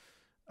Bama.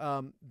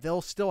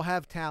 They'll still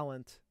have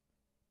talent.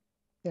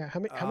 Yeah,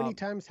 how many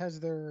times has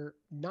there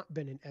not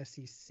been an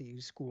SEC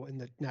school in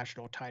the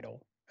national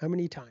title? How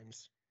many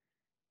times?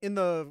 In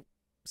the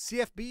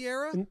CFB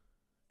era?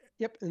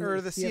 Yep.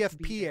 Or the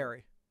CFP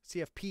era.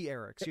 CFP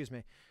era, excuse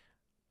me.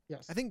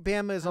 Yes. I think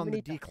Bama is on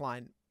the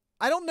decline.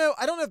 I don't know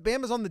if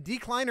Bama's on the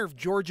decline or if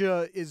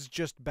Georgia is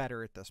just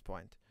better at this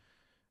point.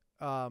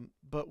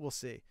 But we'll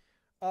see.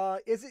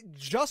 Is it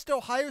just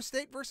Ohio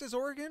State versus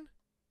Oregon?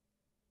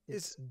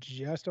 It's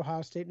just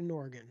Ohio State and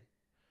Oregon.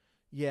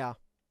 Yeah.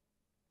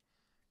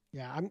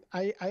 Yeah,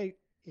 I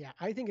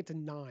think it's a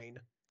 9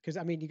 because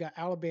I mean you got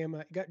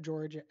Alabama, you got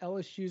Georgia,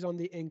 LSU's on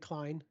the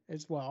incline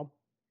as well.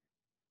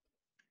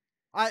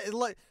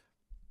 Like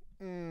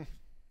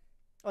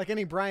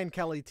any Brian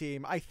Kelly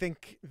team, I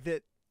think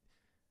that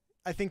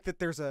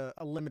there's a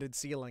limited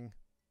ceiling.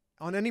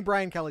 On any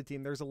Brian Kelly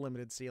team, there's a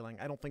limited ceiling.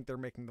 I don't think they're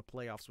making the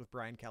playoffs with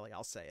Brian Kelly.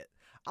 I'll say it.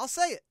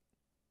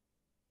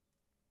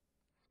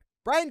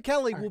 Brian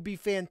Kelly will be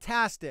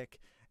fantastic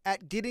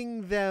at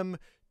getting them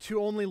to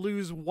only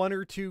lose 1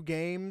 or 2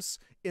 games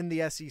in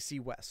the SEC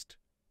West.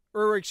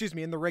 Or, excuse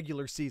me, in the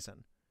regular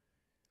season.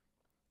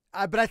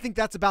 But I think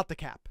that's about the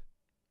cap.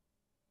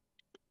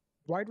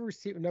 Wide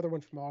receiver, another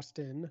one from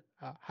Austin.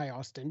 Hi,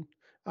 Austin.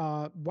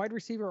 Wide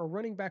receiver or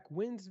running back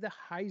wins the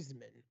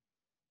Heisman,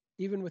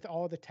 even with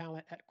all the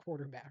talent at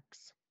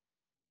quarterbacks.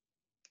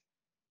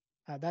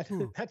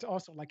 That's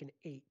also like an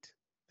 8.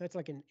 That's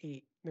like an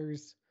 8.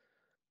 There's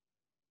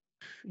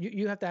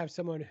you have to have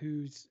someone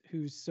who's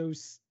so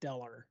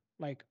stellar.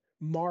 Like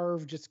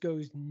Marv just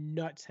goes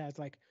nuts, has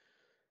like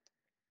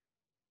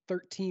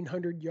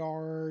 1,300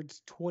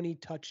 yards, 20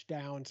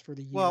 touchdowns for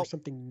the year, well,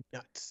 something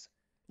nuts.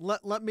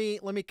 Let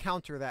me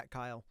counter that,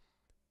 Kyle.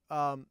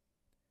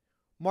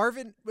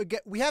 Marvin,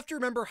 we have to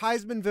remember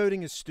Heisman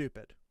voting is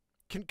stupid.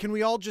 Can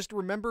we all just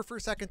remember for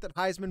a second that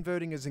Heisman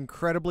voting is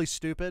incredibly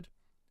stupid?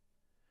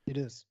 It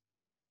is.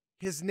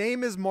 His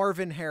name is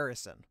Marvin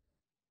Harrison.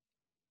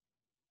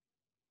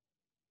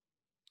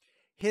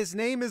 His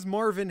name is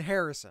Marvin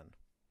Harrison.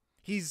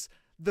 He's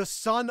the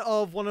son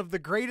of one of the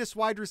greatest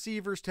wide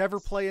receivers to ever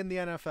play in the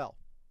NFL. I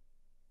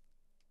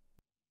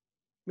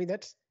mean,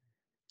 that's...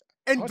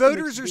 And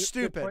voters are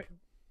stupid.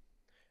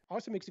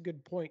 Also makes a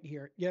good point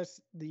here.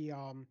 Yes, the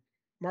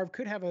Marv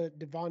could have a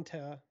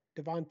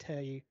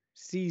Devontae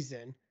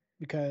season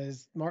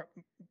because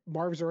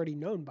Marv's already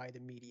known by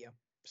the media.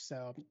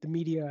 So the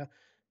media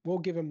will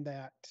give him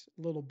that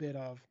little bit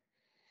of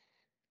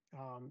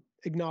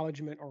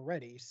acknowledgement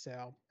already.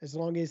 So as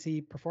long as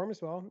he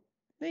performs well,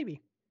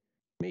 maybe.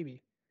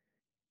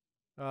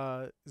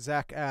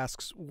 Zach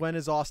asks, when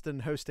is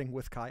Austin hosting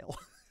with Kyle?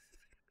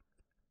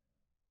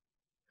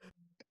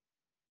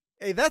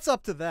 Hey, that's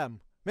up to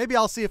them. Maybe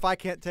I'll see if I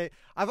can't take...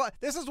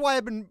 This is why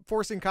I've been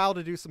forcing Kyle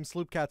to do some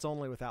SloopCats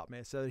only without me,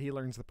 so that he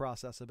learns the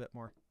process a bit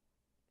more.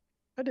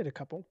 I did a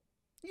couple.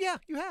 Yeah,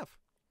 you have.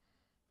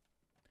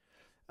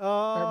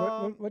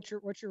 All right,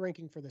 what's your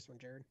ranking for this one,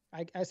 Jared?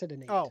 I said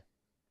an 8. Oh.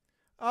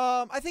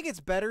 I think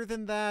it's better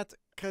than that,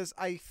 because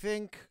I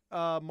think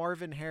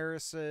Marvin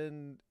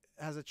Harrison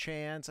has a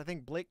chance. I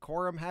think Blake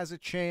Corum has a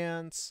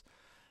chance.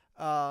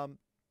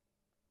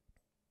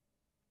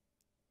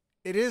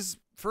 It is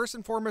first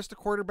and foremost a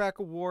quarterback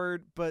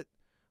award, but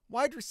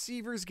wide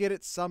receivers get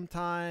it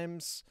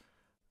sometimes.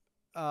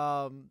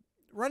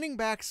 Running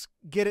backs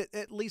get it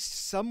at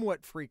least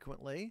somewhat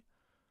frequently.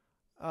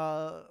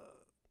 I'm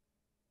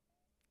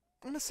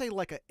going to say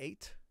like a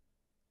 8,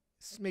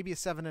 maybe a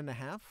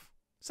 7.5.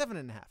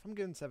 7.5. I'm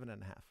giving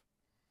 7.5.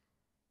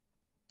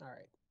 All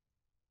right.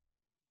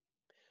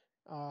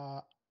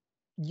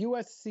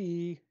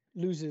 USC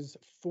loses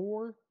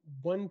 4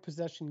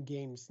 one-possession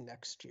games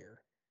next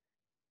year.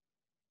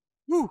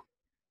 Woo.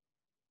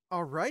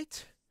 All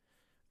right.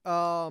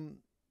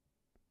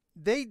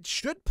 They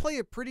should play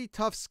a pretty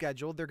tough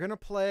schedule. They're going to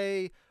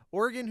play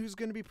Oregon, who's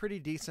going to be pretty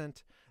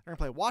decent. They're going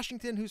to play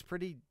Washington, who's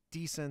pretty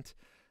decent.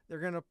 They're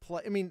going to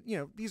play, I mean,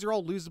 these are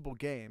all losable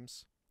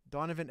games.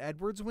 Donovan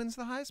Edwards wins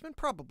the Heisman?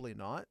 Probably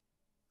not.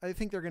 I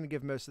think they're going to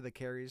give most of the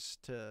carries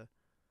to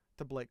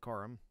Blake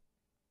Corum.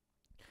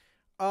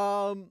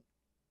 They're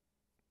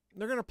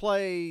going to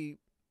play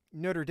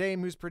Notre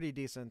Dame, who's pretty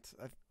decent.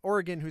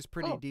 Oregon, who's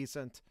pretty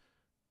decent.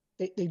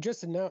 They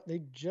just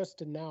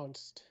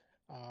announced,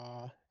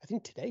 I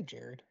think today,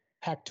 Jared,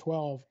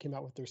 Pac-12 came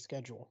out with their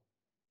schedule.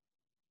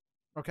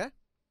 Okay.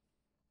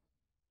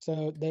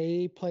 So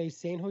they play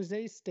San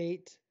Jose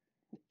State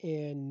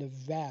in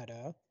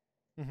Nevada,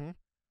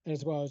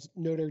 as well as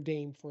Notre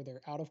Dame for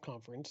their out of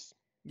conference.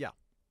 Yeah.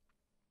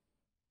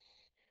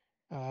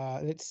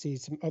 Let's see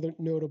some other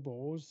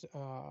notables.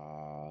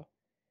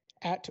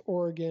 At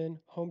Oregon,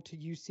 home to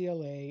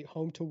UCLA,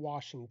 home to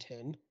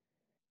Washington,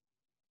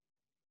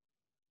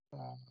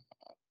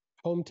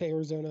 home to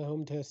Arizona,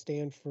 home to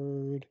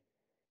Stanford,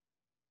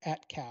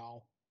 at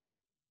Cal,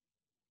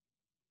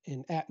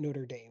 and at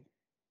Notre Dame.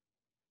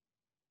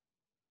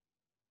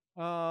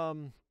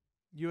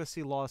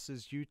 USC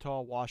losses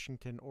Utah,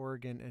 Washington,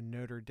 Oregon, and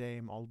Notre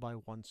Dame all by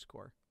 1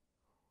 score.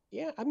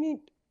 Yeah, I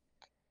mean,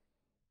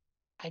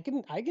 I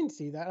can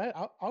see that.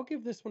 I'll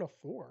give this one a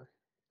 4.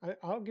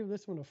 I'll give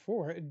this one a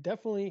 4.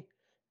 Definitely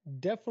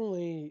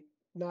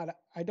not.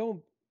 I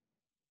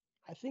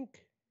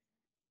think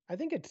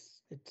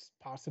it's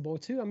possible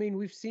too. I mean,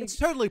 we've seen it's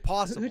totally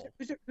possible.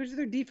 Who's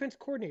their defense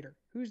coordinator?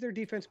 Who's their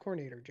defense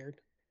coordinator, Jared?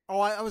 Oh,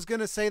 I was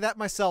gonna say that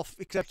myself,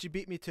 except you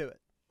beat me to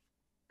it.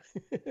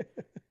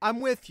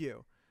 I'm with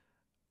you.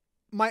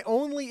 My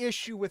only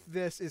issue with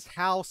this is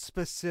how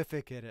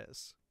specific it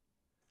is.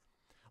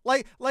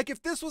 Like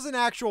if this was an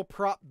actual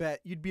prop bet,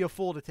 you'd be a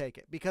fool to take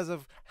it because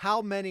of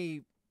how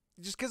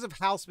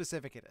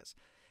specific it is.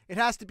 It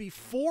has to be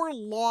 4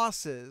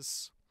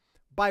 losses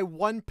by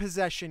 1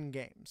 possession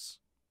games.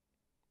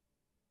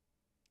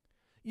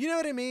 You know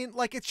what I mean?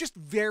 Like, it's just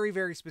very,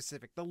 very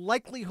specific. The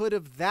likelihood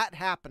of that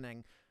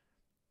happening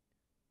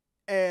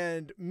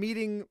and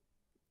meeting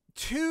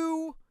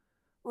 2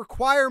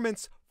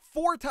 requirements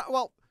 4 times.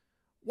 Well,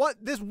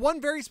 this one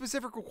very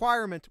specific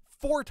requirement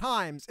 4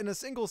 times in a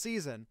single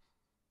season.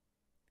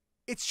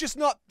 It's just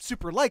not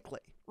super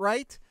likely,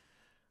 right?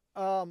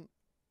 So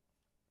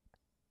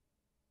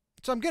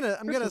I'm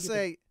gonna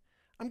say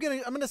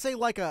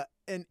like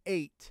an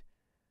 8.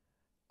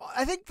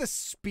 I think the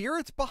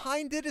spirit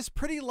behind it is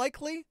pretty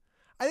likely.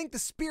 I think the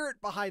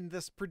spirit behind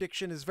this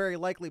prediction is very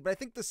likely, but I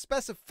think the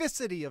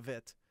specificity of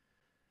it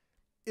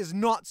is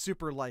not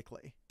super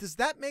likely. Does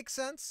that make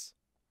sense?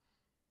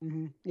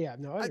 Mm-hmm. Yeah,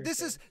 no.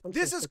 This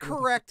is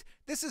correct.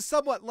 This is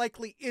somewhat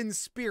likely in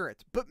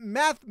spirit, but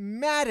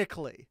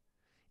mathematically,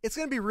 it's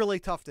going to be really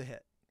tough to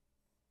hit.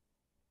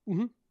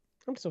 Mm-hmm.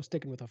 I'm still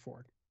sticking with a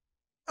 4.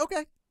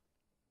 Okay.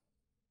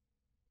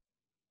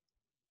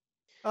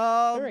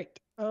 All right.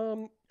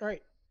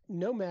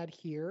 Nomad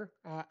here.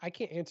 I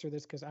can't answer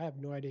this because I have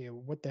no idea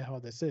what the hell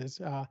this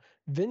is.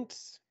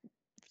 Vince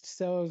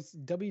sells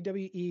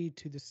WWE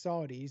to the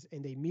Saudis,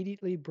 and they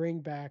immediately bring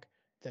back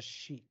the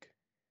Sheik.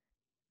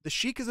 The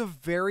Sheik is a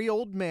very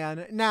old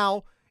man.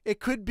 Now, it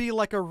could be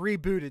like a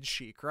rebooted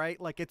Sheik,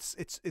 right? Like it's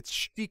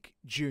Sheik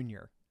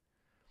Jr.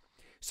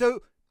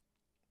 So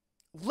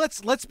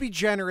let's be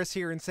generous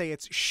here and say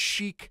it's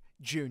Sheik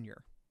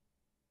Jr.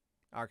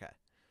 Okay.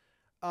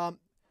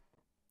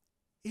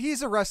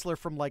 He's a wrestler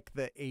from like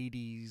the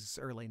 80s,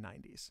 early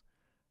 90s.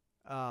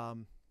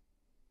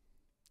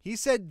 He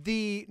said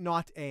the,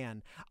 not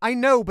an. I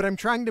know, but I'm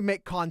trying to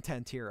make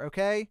content here,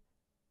 okay?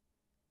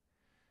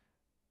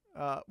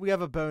 We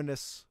have a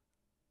bonus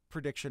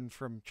prediction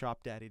from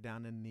Chop Daddy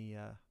down in the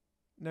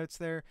notes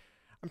there.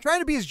 I'm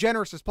trying to be as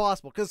generous as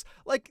possible because,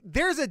 like,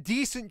 there's a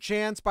decent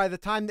chance by the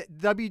time that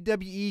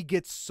WWE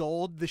gets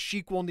sold, the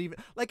Sheik won't even...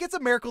 Like, it's a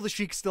miracle the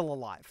Sheik's still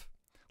alive.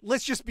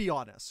 Let's just be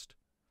honest.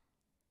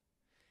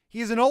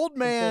 He's an old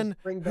man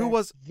who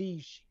was...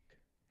 the Sheik.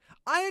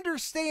 I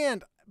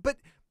understand, but,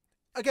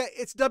 okay,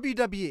 it's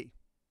WWE.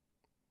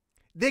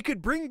 They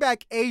could bring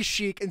back a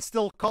Sheik and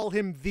still call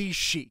him the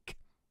Sheik.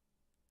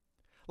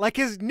 Like,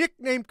 his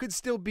nickname could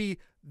still be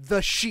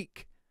the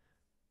Sheik.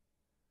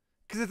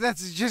 Because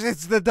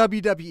it's the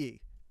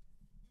WWE.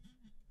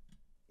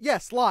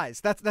 Yes,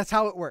 lies. That's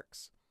how it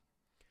works.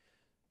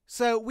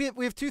 So we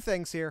have 2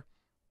 things here.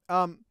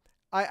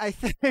 I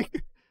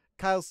think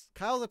Kyle's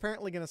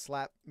apparently gonna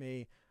slap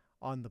me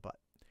on the butt.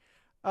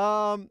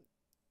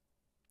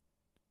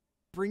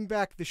 Bring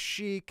back the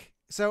Sheik.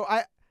 So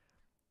I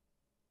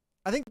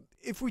think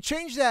if we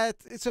change that,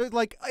 so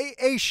like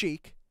a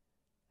Sheik,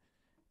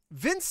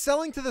 Vince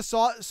selling to the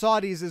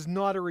Saudis is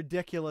not a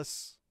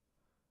ridiculous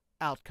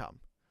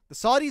outcome. The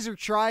Saudis are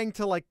trying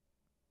to like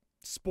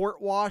sport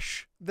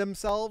wash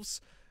themselves,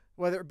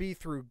 whether it be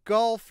through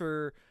Gulf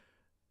or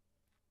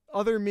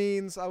other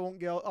means. I'm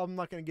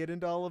not going to get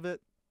into all of it,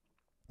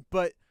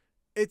 but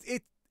the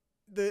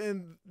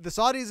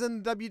Saudis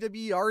and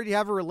WWE already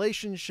have a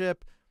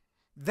relationship.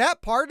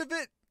 That part of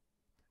it,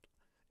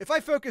 if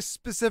I focus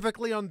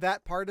specifically on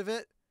that part of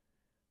it,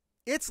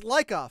 it's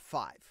like a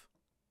 5.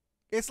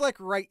 It's like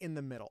right in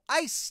the middle.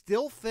 I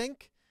still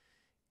think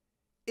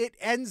it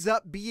ends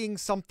up being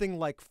something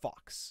like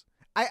Fox.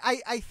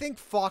 I think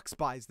Fox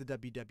buys the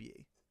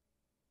WWE.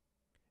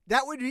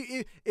 That would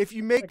be, if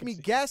you make me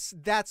guess,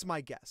 that's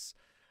my guess.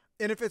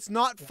 And if it's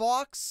not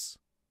Fox,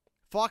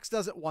 Fox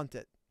doesn't want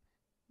it.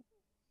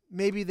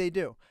 Maybe they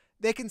do.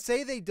 They can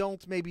say they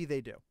don't, maybe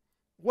they do.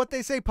 What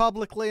they say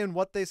publicly and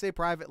what they say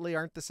privately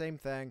aren't the same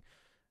thing.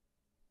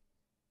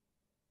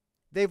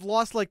 They've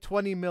lost like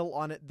 20 mil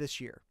on it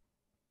this year.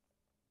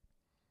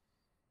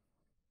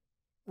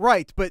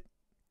 Right, but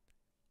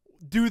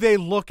do they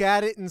look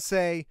at it and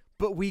say,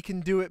 but we can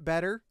do it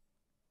better?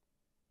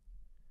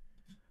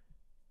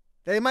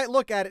 They might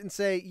look at it and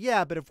say,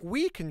 yeah, but if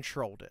we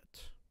controlled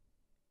it.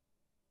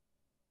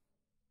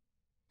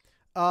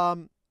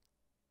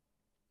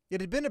 It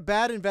had been a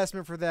bad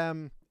investment for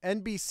them.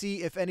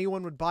 NBC, if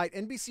anyone would buy it.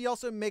 NBC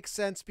also makes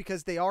sense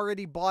because they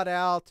already bought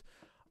out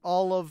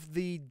all of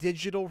the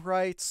digital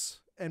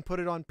rights and put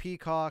it on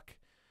Peacock.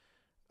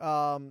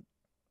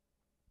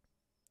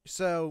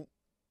 So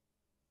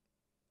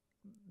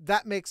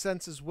that makes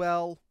sense as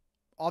well.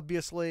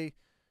 Obviously,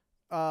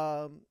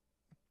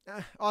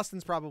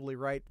 Austin's probably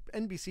right.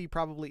 NBC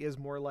probably is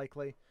more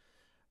likely.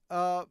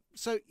 So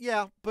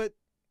yeah, but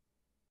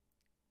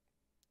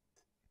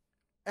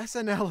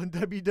SNL and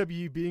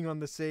WWE being on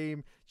the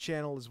same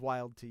channel is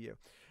wild to you.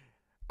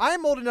 I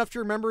am old enough to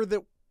remember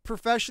that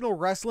professional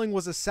wrestling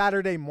was a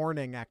Saturday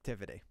morning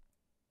activity.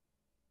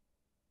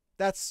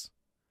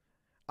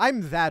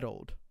 I'm that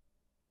old.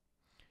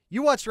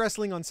 You watched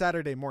wrestling on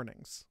Saturday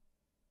mornings.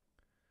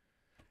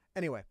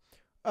 Anyway,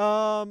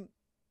 you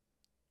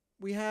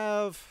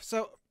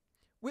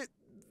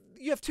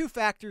have two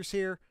factors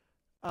here.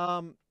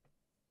 I'm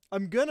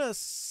gonna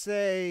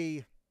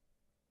say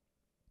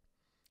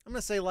an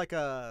 8.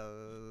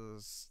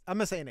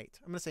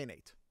 I'm gonna say an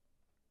 8.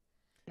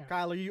 Yeah.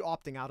 Kyle, are you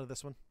opting out of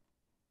this one?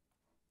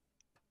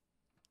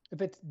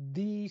 If it's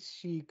the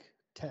Chic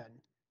 10,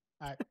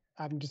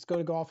 I'm just going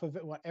to go off of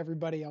it, what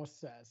everybody else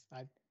says.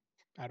 I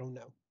don't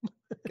know.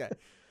 Okay.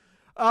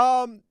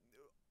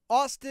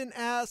 Austin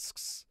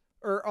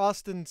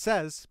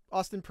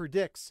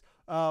predicts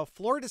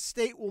Florida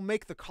State will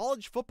make the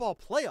college football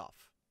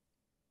playoff.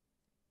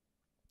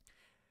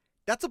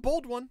 That's a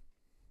bold one.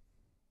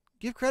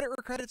 Give credit where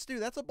credit's due.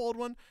 That's a bold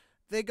one.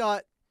 They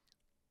got...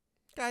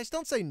 Guys,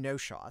 don't say no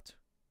shot.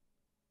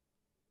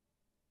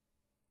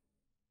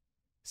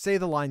 Say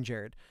the line,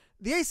 Jared.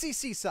 The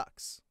ACC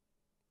sucks.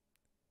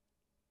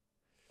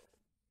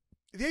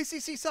 The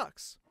ACC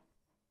sucks.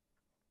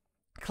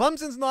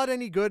 Clemson's not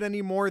any good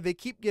anymore. They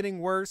keep getting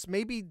worse.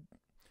 Maybe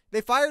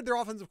they fired their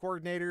offensive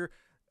coordinator.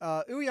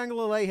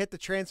 Uiagalelei hit the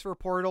transfer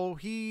portal.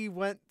 He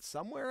went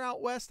somewhere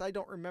out west. I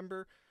don't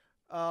remember.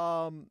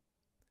 When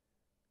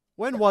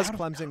was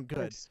Clemson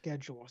good?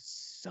 Schedule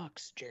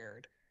sucks,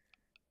 Jared.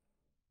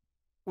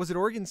 Was it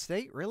Oregon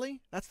State?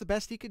 Really? That's the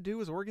best he could do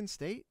was Oregon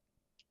State?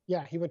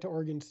 Yeah, he went to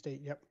Oregon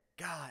State. Yep.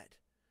 God.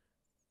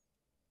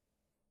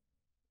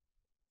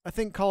 I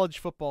think college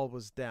football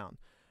was down.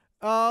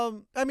 I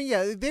mean,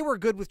 yeah, they were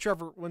good with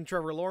when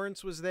Trevor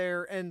Lawrence was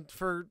there, and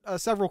for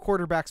several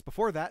quarterbacks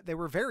before that, they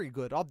were very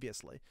good.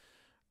 Obviously,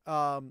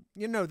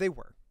 they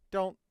were.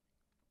 Don't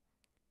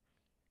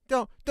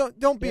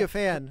be a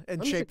fan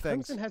and shape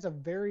things. Clemson has a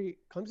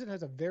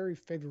very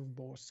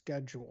favorable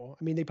schedule.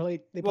 I mean, they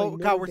play. Well,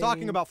 God, we're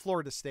talking about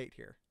Florida State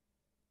here.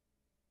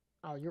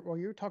 Oh,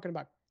 you're talking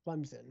about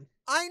Clemson.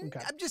 I'm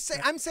just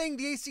saying. I'm saying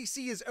the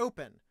ACC is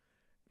open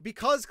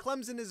because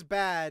Clemson is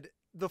bad.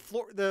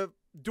 The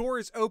door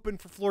is open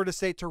for Florida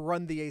State to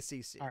run the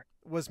ACC. Right.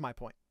 Was my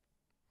point.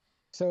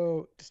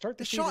 So to start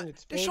the season,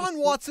 Deshaun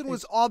Watson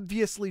was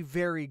obviously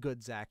very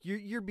good. Zach,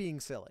 you're being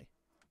silly.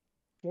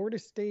 Florida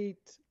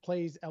State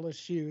plays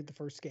LSU the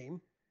first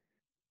game.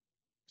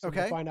 So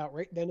okay. We'll find out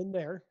right then and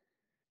there.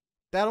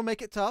 That'll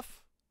make it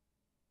tough.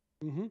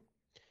 Mm-hmm.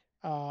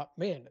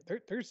 Man,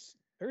 their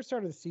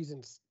start of the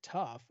season's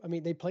tough. I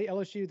mean, they play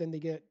LSU, then they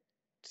get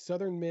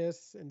Southern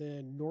Miss, and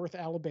then North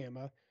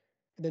Alabama,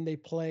 and then they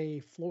play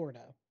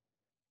Florida.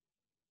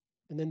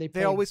 And then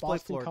they always Boston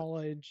play Florida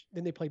College.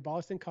 Then they play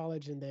Boston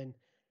College, and then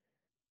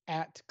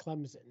at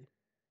Clemson.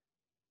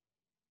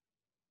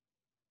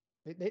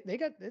 They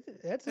got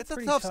that's a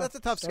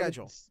tough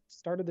schedule.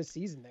 Start of the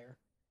season there.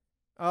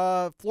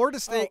 Florida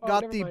State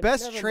got the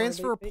best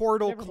transfer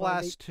portal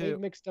class too. They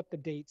mixed up the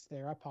dates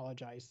there. I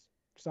apologize.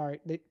 Sorry.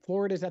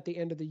 Florida's at the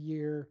end of the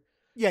year.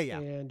 Yeah.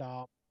 And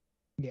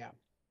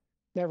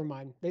never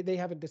mind. They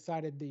haven't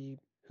decided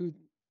who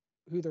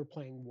they're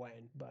playing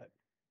when, but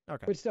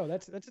okay. But still,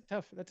 that's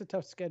a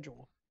tough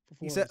schedule for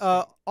Florida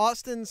State.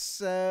 Austin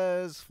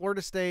says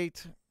Florida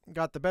State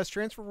got the best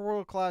transfer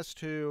portal class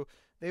too.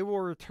 They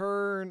will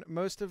return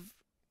most of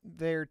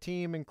their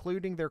team,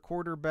 including their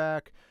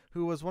quarterback,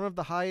 who was one of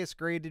the highest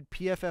graded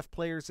PFF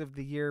players of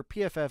the year.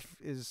 PFF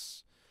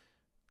is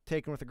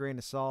taken with a grain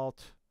of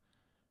salt.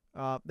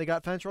 They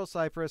got Fentrell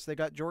Cypress. They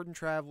got Jordan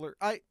Traveler.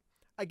 I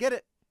get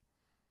it.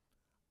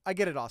 I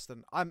get it,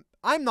 Austin. I'm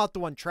not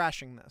the one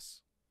trashing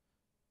this.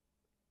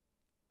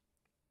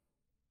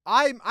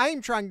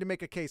 I'm trying to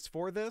make a case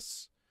for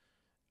this.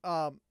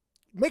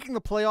 Making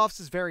the playoffs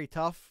is very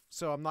tough,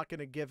 so I'm not going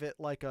to give it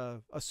like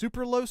a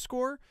super low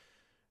score.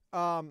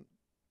 But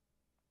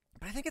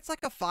I think it's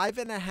like a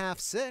 5.5,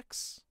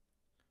 6.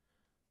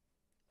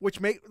 Which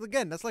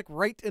again, that's like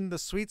right in the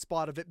sweet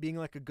spot of it being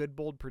like a good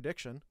bold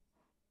prediction.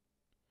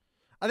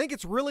 I think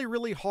it's really,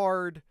 really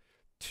hard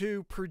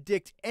to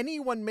predict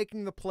anyone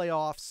making the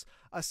playoffs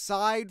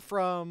aside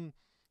from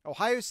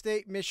Ohio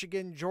State,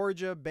 Michigan,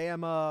 Georgia,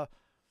 Bama.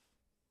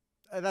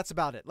 That's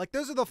about it. Like,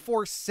 those are the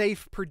 4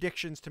 safe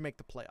predictions to make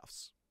the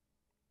playoffs.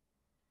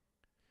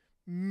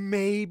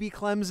 Maybe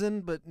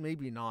Clemson, but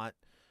maybe not.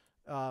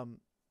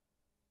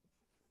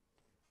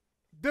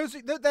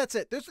 That's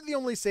it. Those are the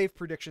only safe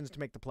predictions to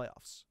make the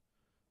playoffs.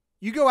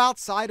 You go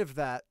outside of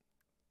that,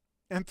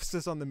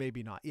 emphasis on the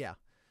maybe not. Yeah.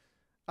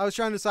 I was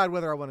trying to decide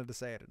whether I wanted to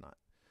say it or not.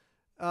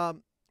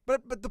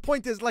 But the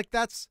point is, like,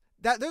 those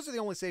are the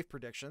only safe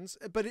predictions.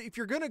 But if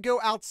you're going to go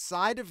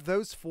outside of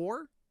those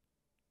 4,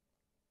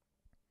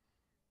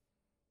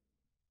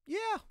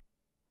 yeah,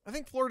 I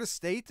think Florida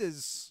State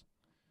is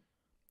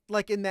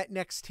like in that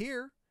next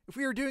tier. If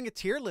we were doing a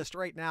tier list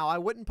right now, I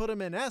wouldn't put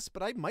them in S,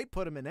 but I might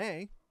put them in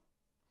A.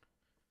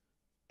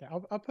 Yeah,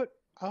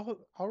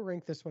 I'll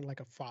rank this one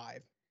like a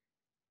 5.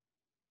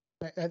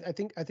 I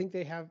think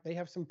they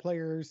have some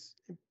players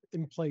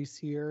in place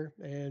here,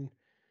 and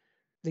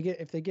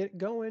if they get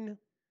going,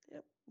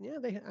 yeah,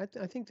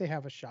 I think they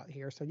have a shot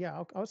here. So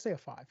yeah, I'll say a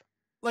 5.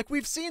 Like,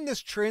 we've seen this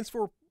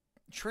transfer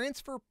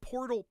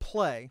portal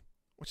play,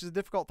 which is a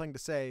difficult thing to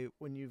say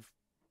when you've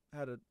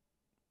had a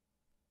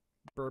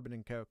bourbon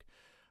and Coke.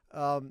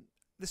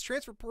 This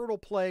transfer portal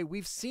play,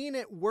 we've seen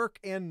it work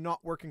and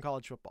not work in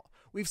college football.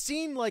 We've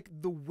seen like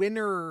the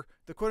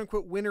quote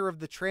unquote winner of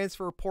the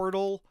transfer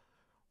portal.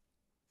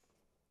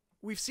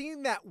 We've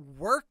seen that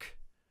work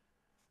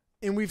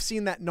and we've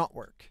seen that not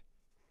work.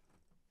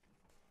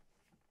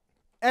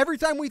 Every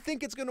time we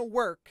think it's going to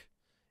work,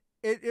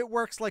 it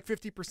works like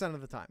 50%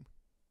 of the time.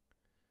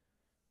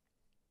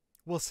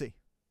 We'll see.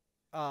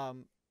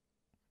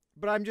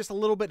 But I'm just a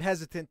little bit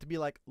hesitant to be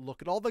like,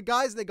 look at all the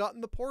guys they got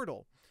in the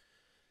portal.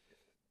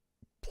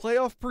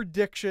 Playoff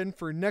prediction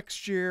for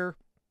next year: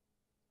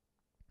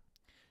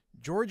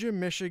 Georgia,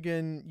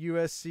 Michigan,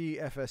 USC,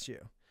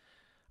 FSU.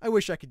 I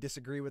wish I could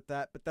disagree with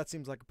that, but that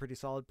seems like a pretty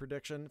solid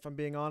prediction, if I'm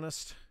being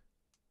honest.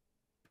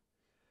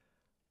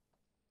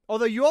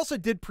 Although you also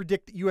did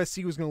predict that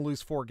USC was going to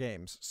lose 4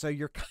 games, so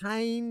you're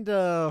kind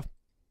of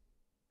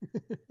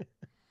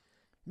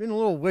been a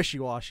little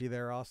wishy-washy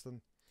there,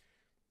 Austin.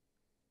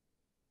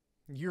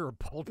 You're a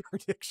bold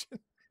prediction.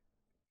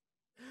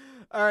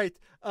 All right.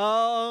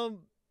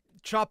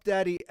 Chop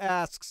Daddy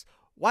asks,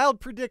 wild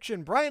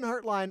prediction: Brian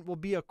Hartline will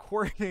be a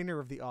coordinator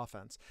of the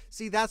offense.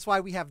 See, that's why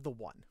we have the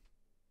 1.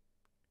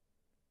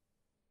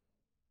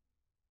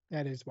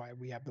 That is why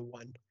we have the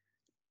 1.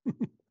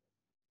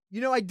 You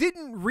know, I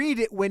didn't read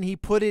it when he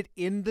put it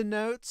in the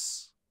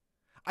notes.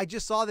 I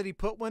just saw that he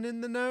put one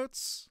in the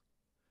notes.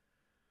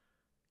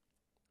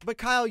 But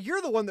Kyle,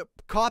 you're the one that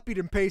copied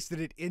and pasted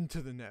it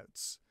into the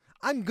notes.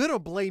 I'm going to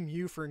blame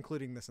you for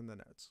including this in the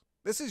notes.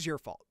 This is your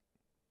fault.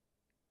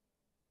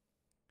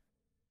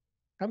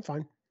 I'm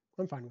fine.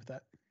 I'm fine with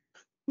that.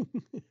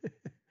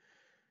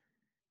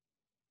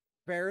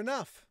 Fair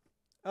enough.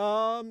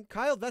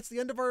 Kyle, that's the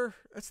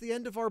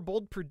end of our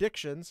bold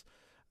predictions.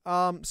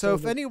 So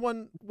if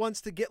anyone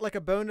wants to get like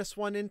a bonus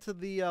one into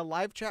the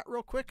live chat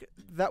real quick,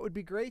 that would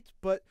be great.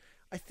 But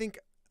I think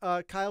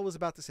Kyle was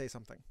about to say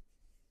something.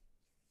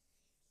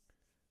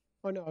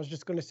 Oh no, I was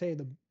just going to say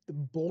the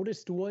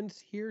boldest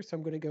ones here. So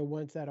I'm going to go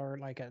ones that are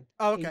like a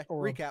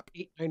recap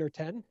 8, 9, or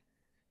 10.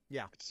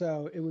 Yeah.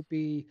 So it would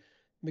be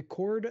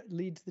McCord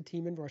leads the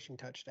team in rushing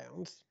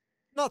touchdowns.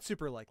 Not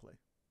super likely.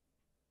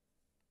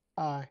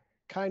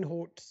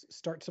 Keinholz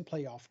starts a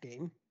playoff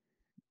game.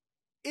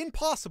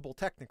 Impossible,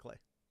 technically.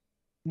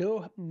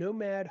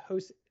 Nomad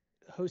hosts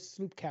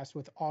SloopCast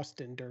with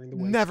Austin during the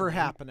Wednesday. Never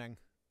happening.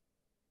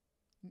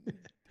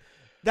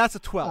 That's a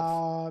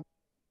 12.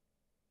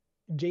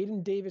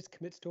 Jaden Davis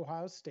commits to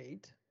Ohio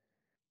State.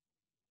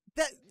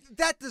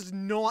 That does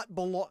not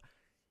belong.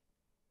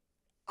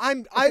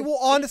 I will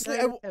honestly.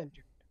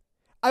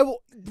 I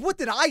will. What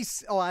did I?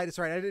 Oh, that's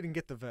right. I didn't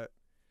get the vote.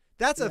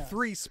 That's a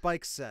 3.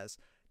 Spike says.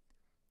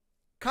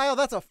 Kyle,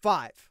 that's a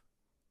 5.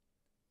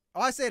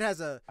 Oh, I say it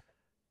has a.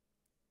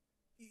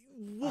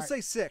 We'll say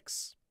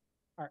 6.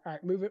 All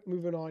right.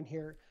 Moving on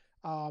here.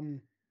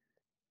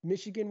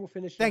 Michigan will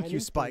finish. Thank you,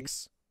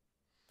 Spikes.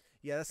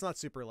 Yeah, that's not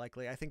super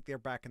likely. I think they're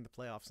back in the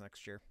playoffs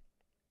next year.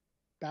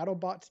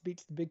 BattleBots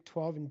beats the Big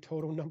 12 in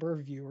total number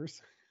of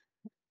viewers.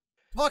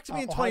 Talk to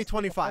me in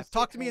 2025.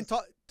 Talk to me in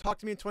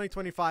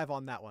 2025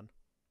 on that one.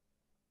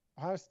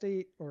 Ohio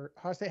State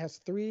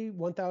has 3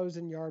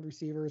 1,000-yard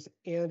receivers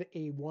and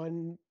a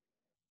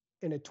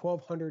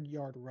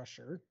 1,200-yard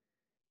rusher.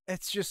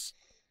 It's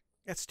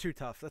too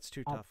tough. That's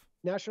too tough.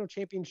 National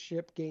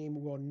championship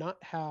game will not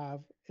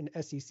have an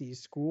SEC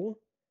school.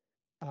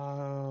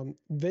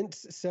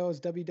 Vince sells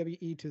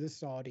WWE to the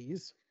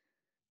Saudis.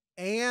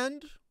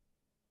 And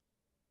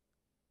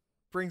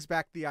brings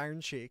back the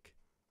Iron Sheik.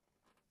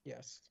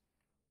 Yes.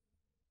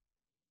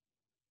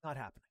 Not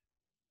happening.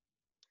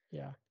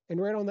 Yeah.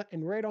 And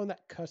right on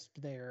that cusp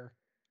there,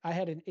 I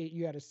had an 8,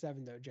 you had a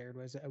 7 though, Jared.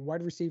 Was a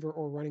wide receiver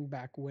or running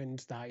back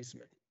wins the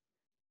Heisman.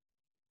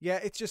 Yeah,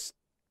 it's just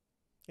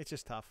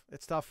tough.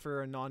 It's tough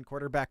for a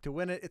non-quarterback to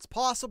win it. It's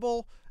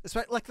possible,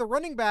 especially like the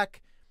running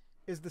back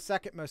is the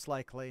second most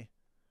likely,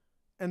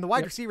 and the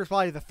wide receiver is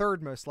probably the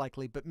third most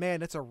likely. But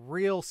man, it's a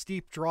real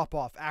steep drop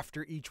off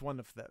after each one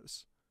of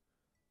those.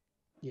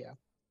 Yeah,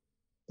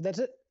 that's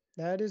it.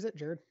 That is it,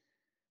 Jared.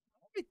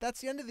 All right,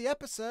 that's the end of the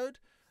episode.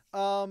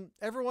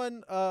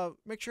 Everyone,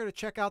 make sure to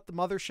check out the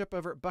mothership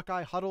over at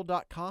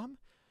BuckeyeHuddle.com,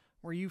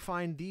 where you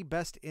find the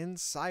best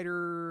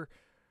insider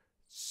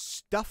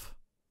stuff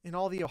in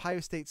all the Ohio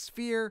State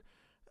sphere.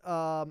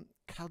 Kyle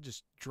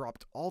just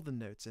dropped all the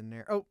notes in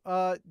there.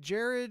 Oh,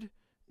 Jared.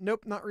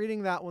 Nope, not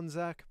reading that one,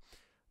 Zach.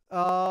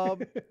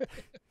 Not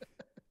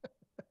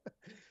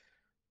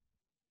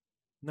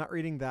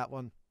reading that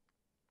one.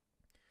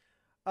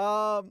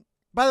 By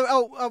the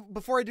way,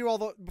 before I do all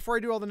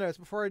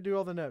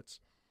the notes.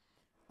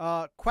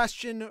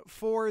 Question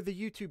for the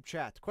YouTube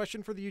chat.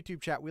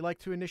 We like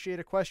to initiate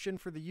a question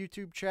for the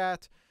YouTube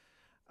chat.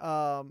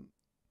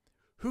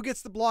 Who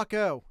gets the block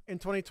O in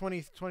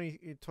 2023?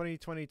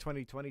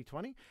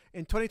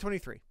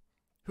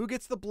 Who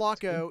gets the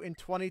block O in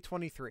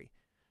 2023?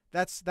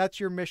 That's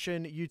your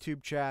mission,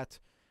 YouTube chat.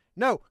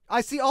 No,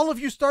 I see all of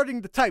you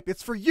starting to type.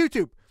 It's for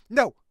YouTube.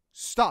 No,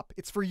 stop.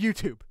 It's for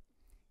YouTube.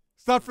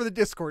 It's not for the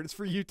Discord. It's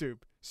for YouTube.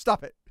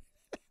 Stop it.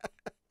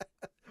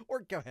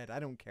 Or go ahead. I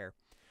don't care.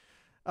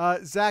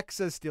 Zach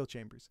says Steel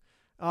Chambers.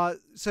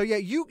 So yeah,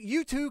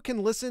 you too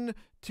can listen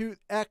to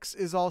X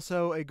is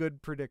also a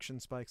good prediction,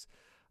 Spikes.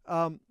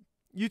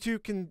 You two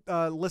can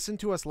listen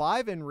to us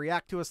live and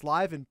react to us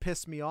live and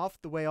piss me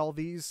off the way all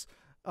these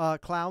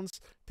clowns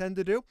tend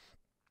to do.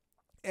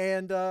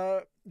 And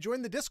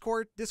join the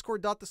Discord,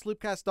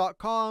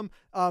 discord.thesloopcast.com.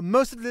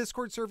 Most of the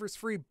Discord server is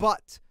free,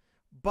 but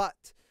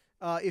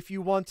if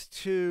you want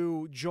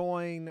to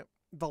join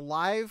the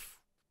live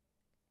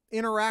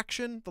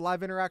interaction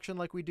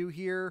like we do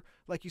here,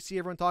 like you see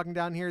everyone talking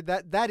down here,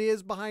 that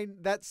is behind,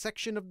 that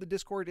section of the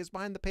Discord is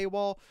behind the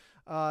paywall,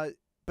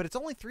 but it's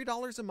only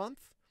 $3 a month.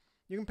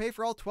 You can pay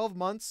for all 12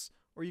 months,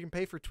 or you can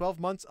pay for 12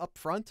 months up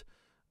front,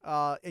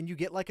 and you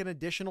get like an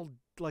additional,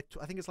 like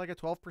I think it's like a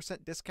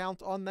 12%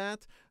 discount on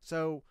that.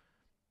 So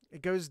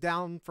it goes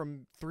down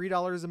from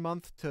 $3 a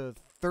month to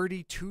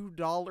 $32,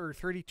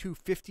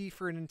 $32.50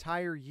 for an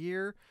entire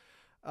year.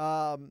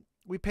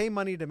 We pay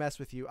money to mess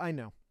with you. I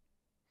know.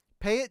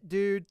 Pay it,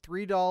 dude.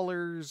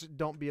 $3.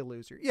 Don't be a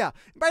loser. Yeah.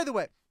 By the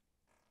way,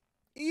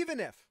 even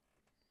if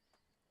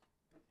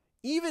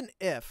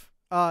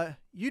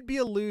you'd be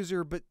a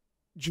loser, but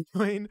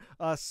join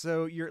us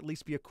so you're at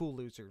least be a cool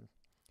loser.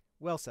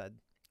 Well said.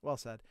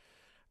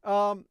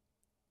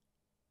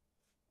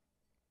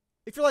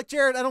 If you're like,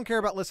 Jared, I don't care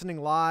about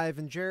listening live,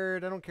 and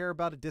Jared, I don't care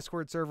about a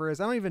Discord server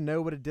is. I don't even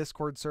know what a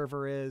Discord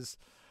server is.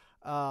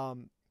 I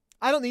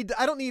don't need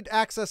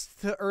access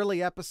to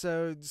early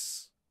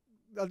episodes.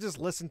 I'll just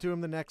listen to them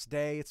the next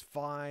day. It's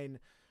fine.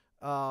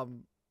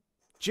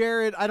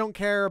 Jared, I don't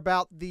care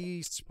about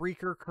the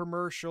Spreaker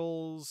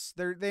commercials.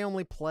 They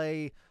only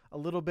play a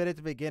little bit at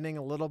the beginning,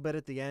 a little bit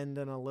at the end,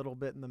 and a little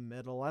bit in the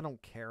middle. I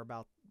don't care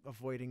about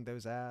avoiding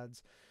those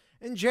ads.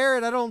 And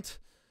Jared, I don't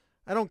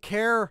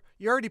care.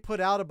 You already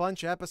put out a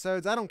bunch of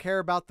episodes. I don't care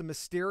about the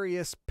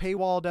mysterious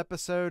paywalled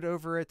episode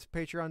over at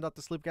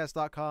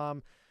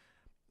patreon.thesloopcast.com.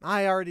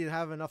 I already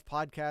have enough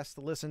podcasts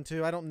to listen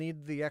to. I don't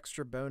need the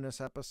extra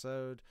bonus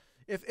episode.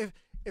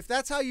 If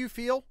that's how you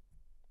feel,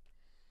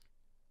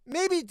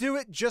 maybe do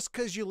it just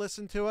because you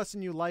listen to us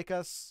and you like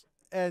us.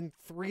 And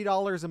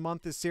 $3 a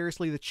month is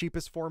seriously the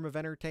cheapest form of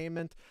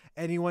entertainment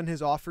anyone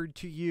has offered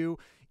to you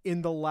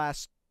in the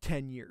last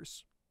 10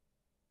 years.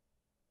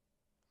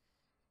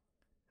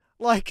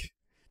 Like,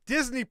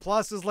 Disney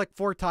Plus is like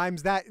 4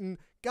 times that. And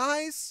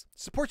guys,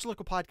 support your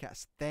local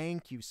podcast.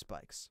 Thank you,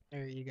 Spikes.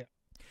 There you go.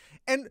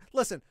 And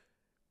listen,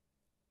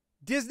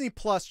 Disney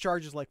Plus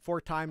charges like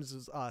 4 times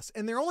as us,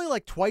 and they're only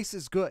like twice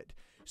as good.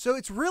 So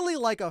it's really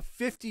like a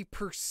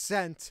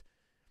 50%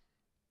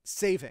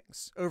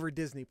 savings over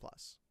Disney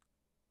Plus.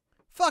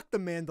 Fuck the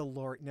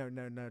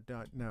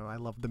Mandalorian. No. I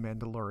love the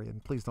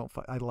Mandalorian. Please don't.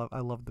 I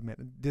love the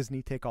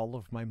Disney. Take all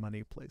of my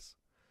money, please.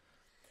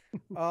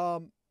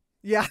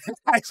 Yeah,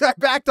 I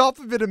backed off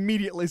of it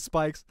immediately,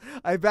 Spikes.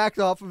 I backed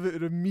off of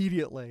it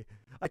immediately.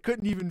 I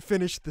couldn't even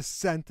finish the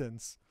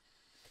sentence.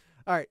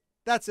 All right,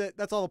 that's it.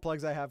 That's all the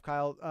plugs I have,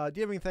 Kyle. Do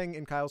you have anything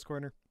in Kyle's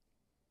corner?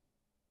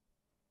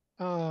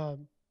 I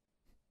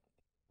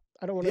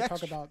don't want to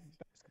talk about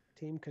the basketball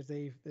team because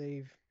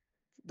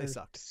they're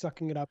sucked.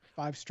 Sucking it up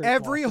 5 straight.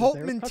 Every losses.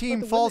 Holtman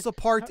team falls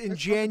apart in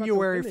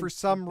January for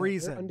some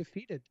reason. They're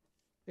undefeated.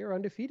 They're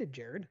undefeated,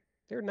 Jared.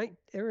 They are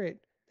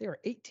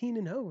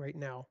 18-0 right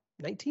now.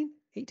 19?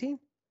 18?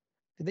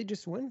 Did they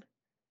just win?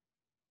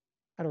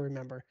 I don't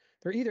remember.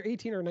 They're either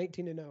 18 or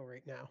 19-0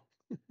 right now.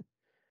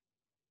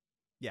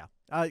 Yeah.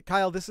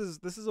 Kyle, this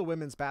is a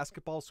women's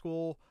basketball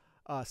school,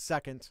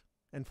 second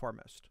and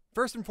foremost.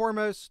 First and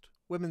foremost,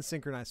 women's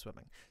synchronized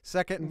swimming.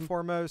 Second and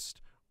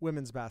foremost,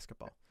 women's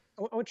basketball.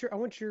 I want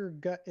your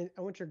gut.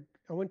 I want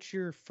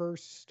your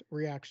first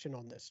reaction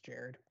on this,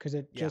 Jared, because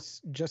it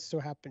just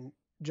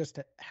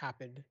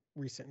happened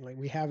recently.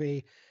 We have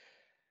a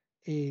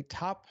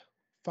top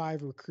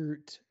 5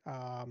 recruit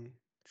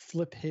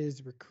flip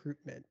his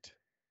recruitment.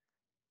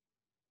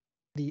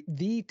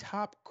 The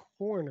top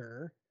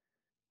corner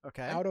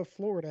out of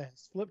Florida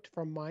has flipped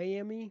from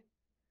Miami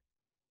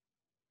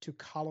to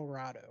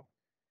Colorado.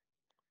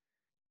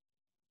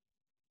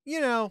 You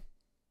know,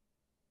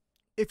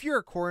 if you're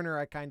a corner,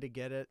 I kind of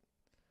get it.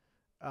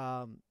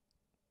 I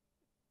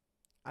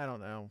don't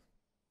know.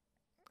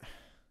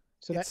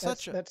 So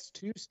that's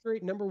 2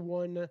 straight number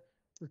 1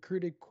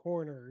 recruited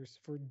corners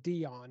for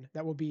Dion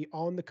that will be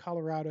on the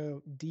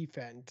Colorado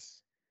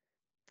defense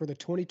for the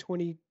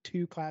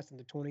 2022 class and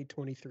the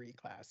 2023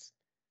 class.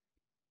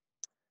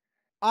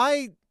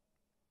 I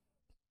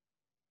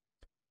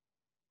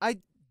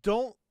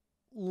don't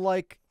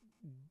like.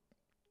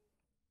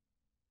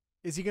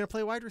 Is he going to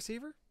play wide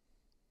receiver?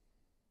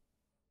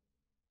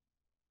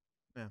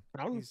 Yeah,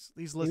 he's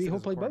listed. Maybe he'll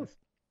as a play corner. both.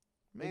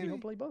 Maybe he'll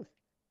play both.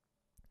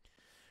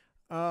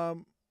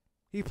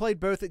 He played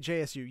both at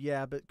JSU,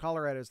 yeah, but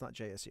Colorado's not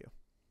JSU.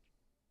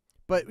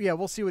 But yeah,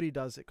 we'll see what he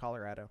does at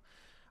Colorado.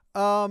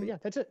 Yeah,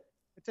 that's it.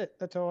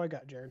 That's all I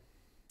got, Jared.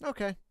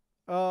 Okay.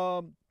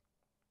 I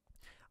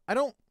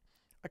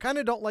kind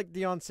of don't like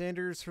Deion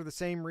Sanders for the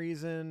same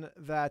reason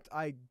that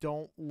I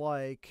don't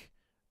like,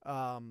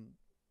 oh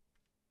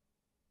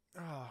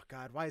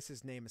God, why is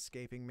his name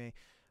escaping me?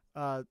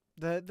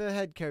 The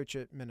head coach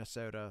at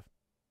Minnesota,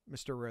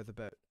 Mr. Row the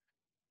Boat.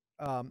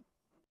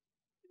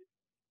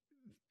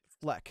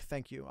 Fleck.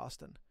 Thank you,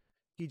 Austin.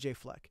 TJ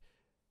Fleck.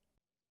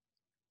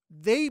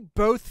 They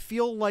both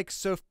feel like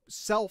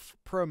self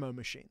promo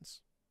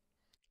machines.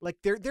 Like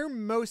they're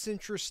most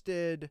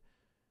interested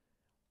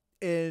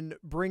in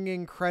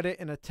bringing credit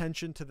and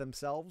attention to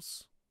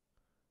themselves.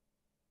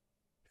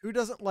 Who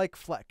doesn't like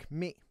Fleck?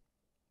 Me.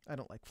 I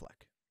don't like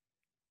Fleck.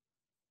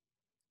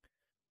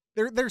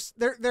 They're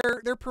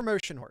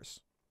promotion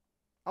horse.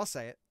 I'll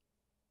say it.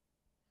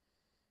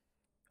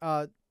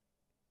 I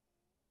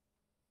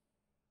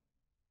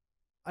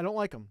don't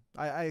like them.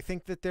 I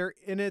think that they're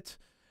in it.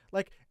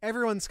 Like,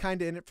 everyone's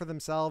kind of in it for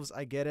themselves.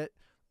 I get it.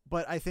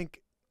 But I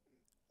think,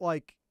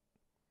 like,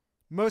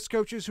 most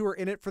coaches who are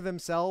in it for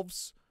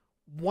themselves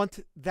want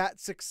that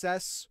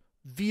success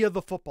via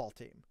the football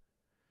team.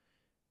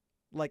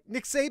 Like,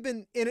 Nick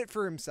Saban in it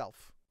for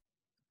himself.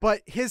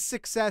 But his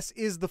success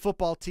is the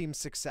football team's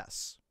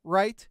success,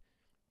 right?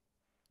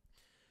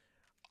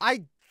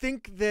 I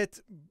think that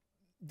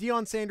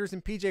Deion Sanders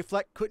and PJ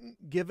Fleck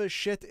couldn't give a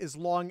shit as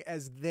long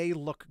as they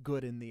look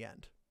good in the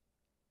end.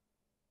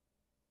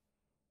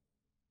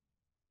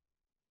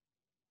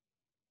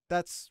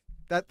 That's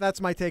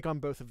my take on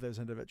both of those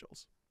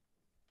individuals.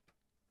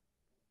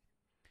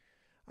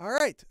 All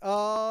right.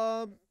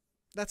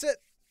 That's it.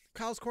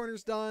 Kyle's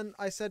Corner's done.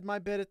 I said my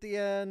bit at the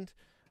end.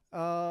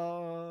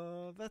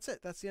 That's it.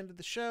 That's the end of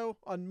the show.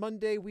 On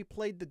Monday, we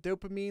played the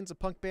Dopamines, a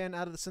punk band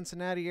out of the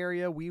Cincinnati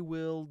area. We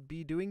will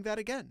be doing that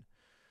again.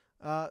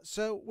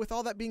 So with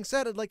all that being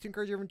said, I'd like to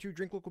encourage everyone to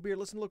drink local beer,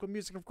 listen to local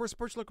music, and of course,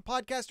 support your local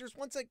podcasters.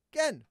 Once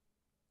again,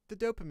 the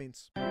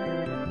Dopamines.